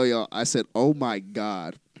 I said, "Oh my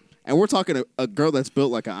God." And we're talking a girl that's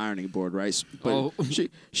built like an ironing board, right? But Oh.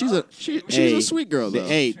 she's a Hey, a sweet girl though.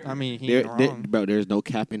 Hey, I mean, he ain't wrong. bro, there's no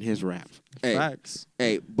cap in his rap. Hey, Facts.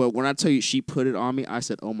 hey, but when I tell you she put it on me, I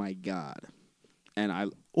said, "Oh my God," and I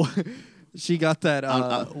She got that.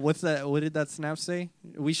 I- What's that? What did that snap say?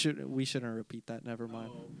 We shouldn't repeat that. Never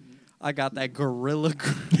mind. I got that gorilla.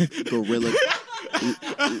 gorilla,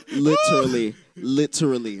 literally.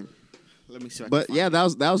 Let me see. But yeah, that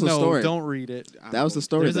was the No, story. don't read it. That was the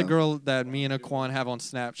story. There's a though. girl that me and Aquan have on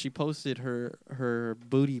Snap. She posted her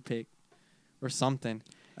booty pic or something,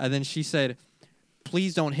 and then she said,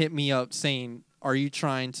 "Please don't hit me up saying, are you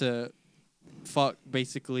trying to fuck?"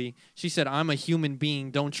 Basically, she said, "I'm a human being.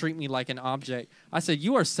 Don't treat me like an object." I said,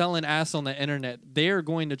 "You are selling ass on the internet. They're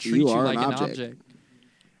going to treat You you are like an an object." object."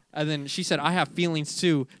 And then she said, "I have feelings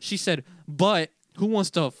too." She said, "But who wants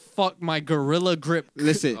to fuck my gorilla grip?"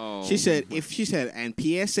 Listen, Oh. she said, and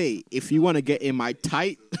PSA, if you want to get in my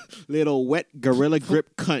tight little wet gorilla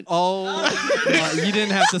grip cunt. Oh, no, you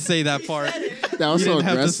didn't have to say that part. That was You so didn't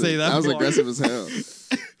have to aggressive. say that was part. aggressive as hell.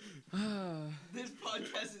 This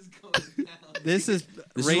podcast is going down. This is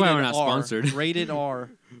This is rated why we're not R. sponsored. Rated R.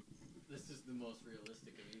 This is the most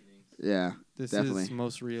realistic of evenings. Yeah, This definitely. is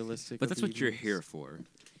most realistic. But of that's what you're evenings. here for.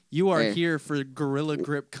 You are Hey. here for Gorilla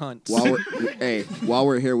Grip cunts. While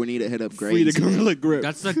we're here, we need to hit up Free the Gray's name. gorilla grip.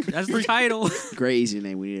 That's the title. Gray's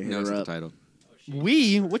name. We need to hit No, it's her not up. the title.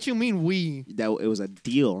 We? What you mean we? That it was a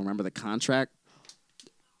deal. Remember the contract?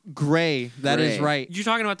 Gray. That is Gray. right. You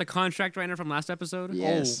talking about the contract writer from last episode?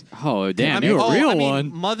 Yes. Oh damn, I mean, you're a real I mean,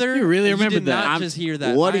 one. Mother, You really you remembered did that. not I'm- just hear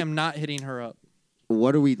that. What I do- am not hitting her up.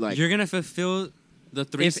 What are we like? You're gonna fulfill the If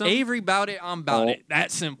threesome. Avery about it, I'm about Oh. it.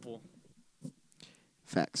 That simple.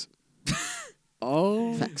 Facts.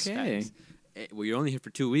 Oh, Facts. okay. Well, you're only here for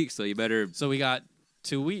 2 weeks, so you better. So we got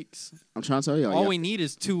 2 weeks. I'm trying to tell y'all. All yeah. we need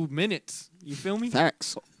is 2 minutes. You feel me?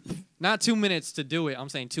 Facts. Not 2 minutes to do it. I'm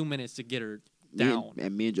saying 2 minutes to get her Me and- down.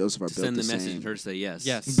 and me and Joseph are To built send the the message same. for her to say yes.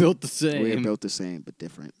 Yes. Built the We are same. built the same but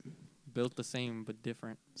different. Built the same but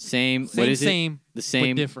different. Same. Same, What is it? same, The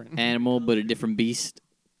same different. animal, but a different beast.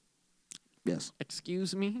 Yes.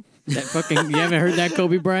 Excuse me? That fucking. You haven't heard that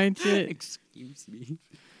Kobe Bryant shit? Excuse me.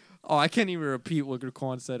 Oh, I can't even repeat what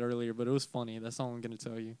Raquan said earlier, but it was funny. That's all I'm going to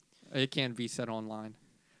tell you. It can't be said online.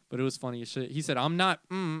 But it was funny as shit. He said, I'm not,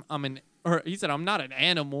 he said, I'm not an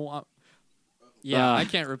animal. Yeah, I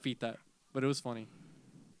can't repeat that. But it was funny.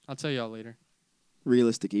 I'll tell y'all later.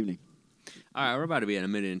 Realistic evening. All right, we're about to be at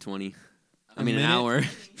 1:20. I A mean, an minute? hour.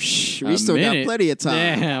 Shh, A we still minute. got plenty of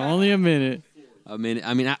time. Damn, only a minute. A minute.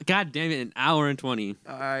 I mean, God damn it, an hour and 20.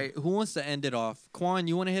 All right. Who wants to end it off? Quan,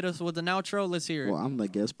 you want to hit us with an outro? Let's hear it. Well, I'm the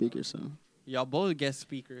guest speaker, so Y'all both guest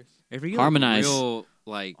speakers. If you Harmonize. real,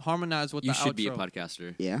 like, Harmonize with you the should outro. be a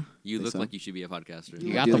podcaster. yeah. You Think look so? like you should be a podcaster.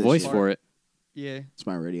 You got do the this voice shit. for it. Yeah. It's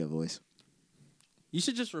my radio voice. You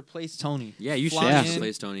should just replace Tony. Yeah, you should Fly Yeah. in.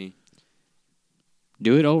 replace Tony.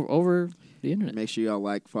 Do it over the internet. Make sure y'all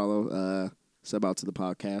like, follow, sub out to the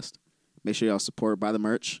podcast. Make sure y'all support buy the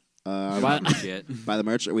merch. Buy- Shit. Buy the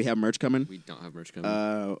merch. We have merch coming. We don't have merch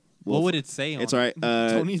coming. What would it say on It's it? all right.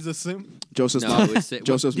 Tony's a simp. Joseph's no, mom. it's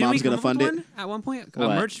Joseph's Didn't we mom's gonna come up with fund it. one At one point, What?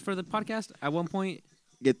 merch for the podcast. At one point,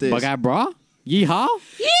 Get this. Bug Eye Bra? Yeehaw?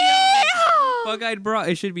 Bug-eyed bra.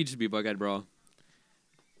 It should be just be bug-eyed bra.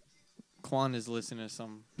 Quan is listening to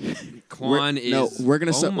some. Quan We're- is. no, we're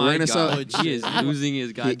gonna oh sell- we're my gonna sell- God, he is losing his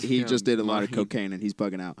He, goddamn. he just did a lot of mind. cocaine and he's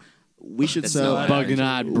bugging out. We should That's sell. not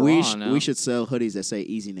Bug-eyed bra. We should sell hoodies that say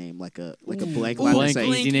easy name, like a blank Ooh, line that blank say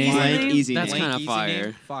easy name. Blank easy That's name. kinda Easy fire.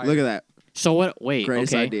 name? Fire. Look at that. So what? Wait,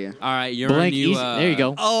 Greatest okay. idea. All right, you're Blank new. easy. There you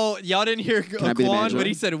go. Oh, y'all didn't hear I be the Quan, manager? but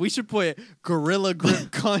he said we should put Gorilla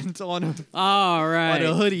Grip cunt on a, All right. on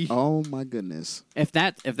a hoodie. Oh my goodness. If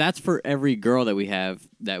that's for every girl that we have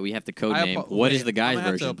to code I name, apo- what is wait, the guy's I'm gonna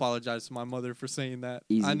have version? to apologize to my mother for saying that.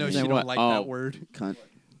 Easy I know name. she Then don't what? like Oh. that word, Cunt.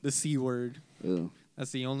 the C word. Ew.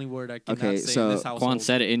 That's the only word I cannot Okay, say so in this household. Quan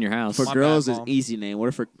said it in your house. For My girls bad, is Mom. easy name.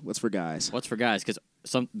 What's for guys? What's for guys? Because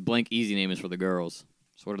some blank easy name is for the girls.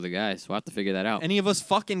 So what are the guys? We'll have to figure that out. Any of us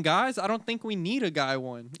fucking guys? I don't think we need a guy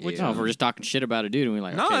one. Which Yeah. No, if we're just talking shit about a dude and we're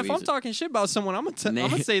like, no, okay, if I'm talking shit about someone, I'm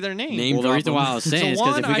gonna say their name. Name well, the drop reason them. why I was saying is so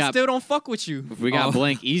because one, if we I got still don't fuck with you. if we got Oh.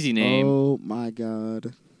 blank easy name, Oh my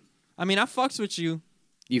god. I mean, I fucks with you,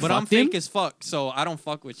 you but fucked I'm him. fake as fuck, so I don't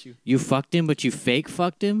fuck with you. You fucked him, but you fake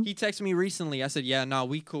fucked him. He texted me recently. I said, yeah, nah,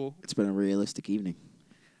 we cool. It's been a realistic evening.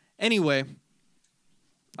 Anyway,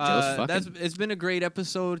 fucking. it's been a great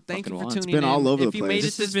episode. Thank Fucking you for wild. tuning It's been in. all over if the you place. made it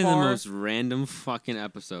This has this been the far, most random fucking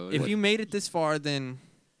episode. if you made it this far, then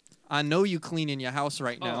I know you cleaning your house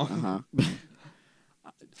right now. Uh-huh.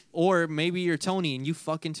 Or maybe you're Tony and you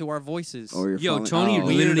fuck into our voices. Or you're Yo, falling- Tony Oh.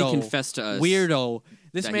 literally Weirdo. confessed to us. Weirdo.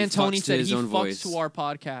 This that man he Tony fucks to said his he own fucks voice. to our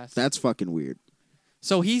podcast. That's fucking weird.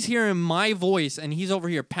 So he's hearing my voice and he's over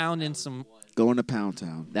here pounding some. Going to Pound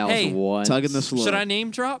Town. That Hey, was one. Tugging the slow. Should I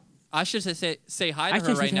name drop? I should say hi to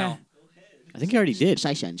her right now. I think you already did.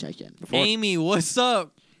 Shyshan. Before. Amy, what's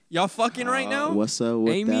up? Y'all fucking right now? What's up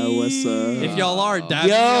with Amy. that? What's up? If y'all are, dab me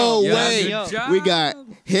Yo, up, dab wait. me up. Good job. We got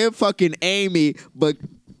him fucking Amy, but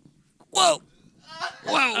Whoa.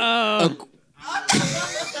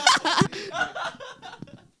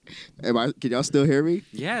 can y'all still hear me?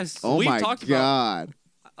 Yes. Oh We've my talked god.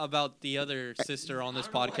 About the other sister on this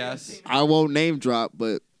podcast. I won't name drop,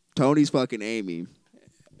 but Tony's fucking Amy.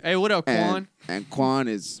 Hey, what up, Quan? And Quan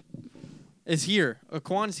is Is here.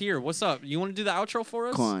 Quan's here. What's up? You want to do the outro for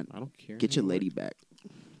us? Quan. I don't care. Get your lady back.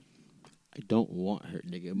 I don't want her,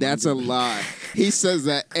 nigga. That's a lie. He says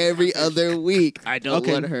that every other week. I don't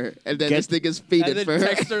Okay. want her. And then Get- this nigga's And feeding then for her.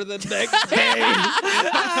 text her the next day.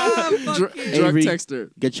 Drunk Avery- text her.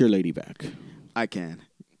 Get your lady back. I can.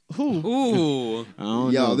 Ooh. I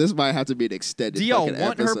don't Yo, know. this might have to be an extended Do y'all fucking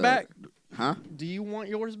want episode. her back? Huh? Do you want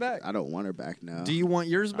yours back? I don't want her back now. Do you want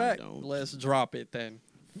yours I back? don't. Let's drop it then.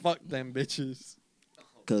 Fuck them bitches.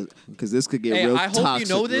 because this could get Hey, real I hope you toxic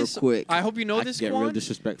know this. real quick. I hope you know I this, get real Quan.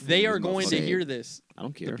 disrespectful. They in are this going to motherfucker. hear this. I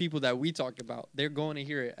don't The care. people that we talk about, they're going to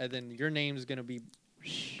hear it, and then your name's gonna be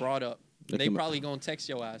brought up. They They can- probably gonna text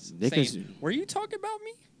your ass They can- saying, "Were you talking about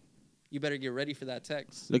me?" You better get ready for that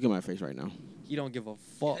text. Look at my face right now. He don't give a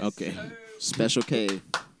fuck. Okay. Special K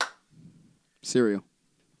cereal.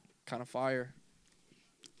 Kind of fire.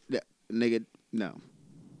 Yeah, nigga, no.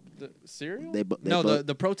 The cereal? They no, both-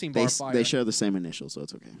 the protein They bar fire. they share the same initials, so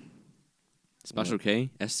it's okay. Special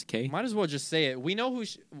K, SK. Might as well just say it. We know who.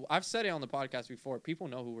 I've said it on the podcast before. People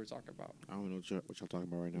know who we're talking about. I don't know what y'all talking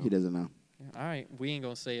about right now. He doesn't know. All right, we ain't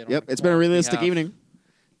gonna say it. Yep, on it's been a Quan's realistic behalf. evening.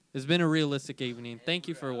 It's been a realistic evening. Thank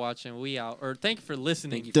you for watching. We out. Or thank you for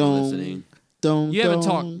listening. Thank you for Don't- listening. Don't. You haven't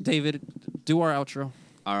don't. talked, David. Do our outro.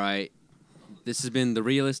 All right. This has been the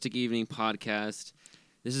Realistic Evening Podcast.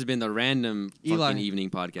 This has been the Random Eli, fucking Evening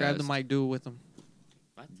Podcast. Grab the mic. Do it with them.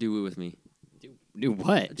 Do it with me. Do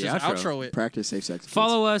what? The Just outro. outro it. Practice safe sex.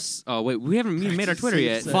 Follow us. Oh wait, we haven't even made our Twitter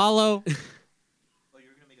yet. Safe Follow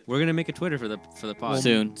We're gonna make a Twitter for the pod.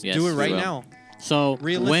 soon. Yes, Do it we right will. now. So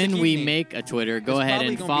Realistic when we evening. make a Twitter, go It's ahead probably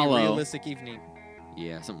and gonna be follow. realistic evening.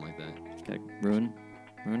 Yeah, something like that. Okay, ruin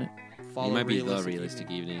it. Follow it might be the realistic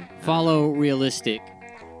Realistic Evening. Follow realistic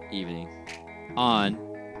Evening. on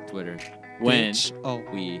Twitter. when Bitch. Oh.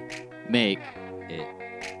 We make it.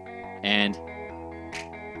 and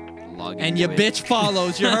Log And into your it. bitch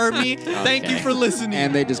follows. You heard me? Thank you Okay. for listening.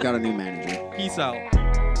 And they just got a new manager. Peace out.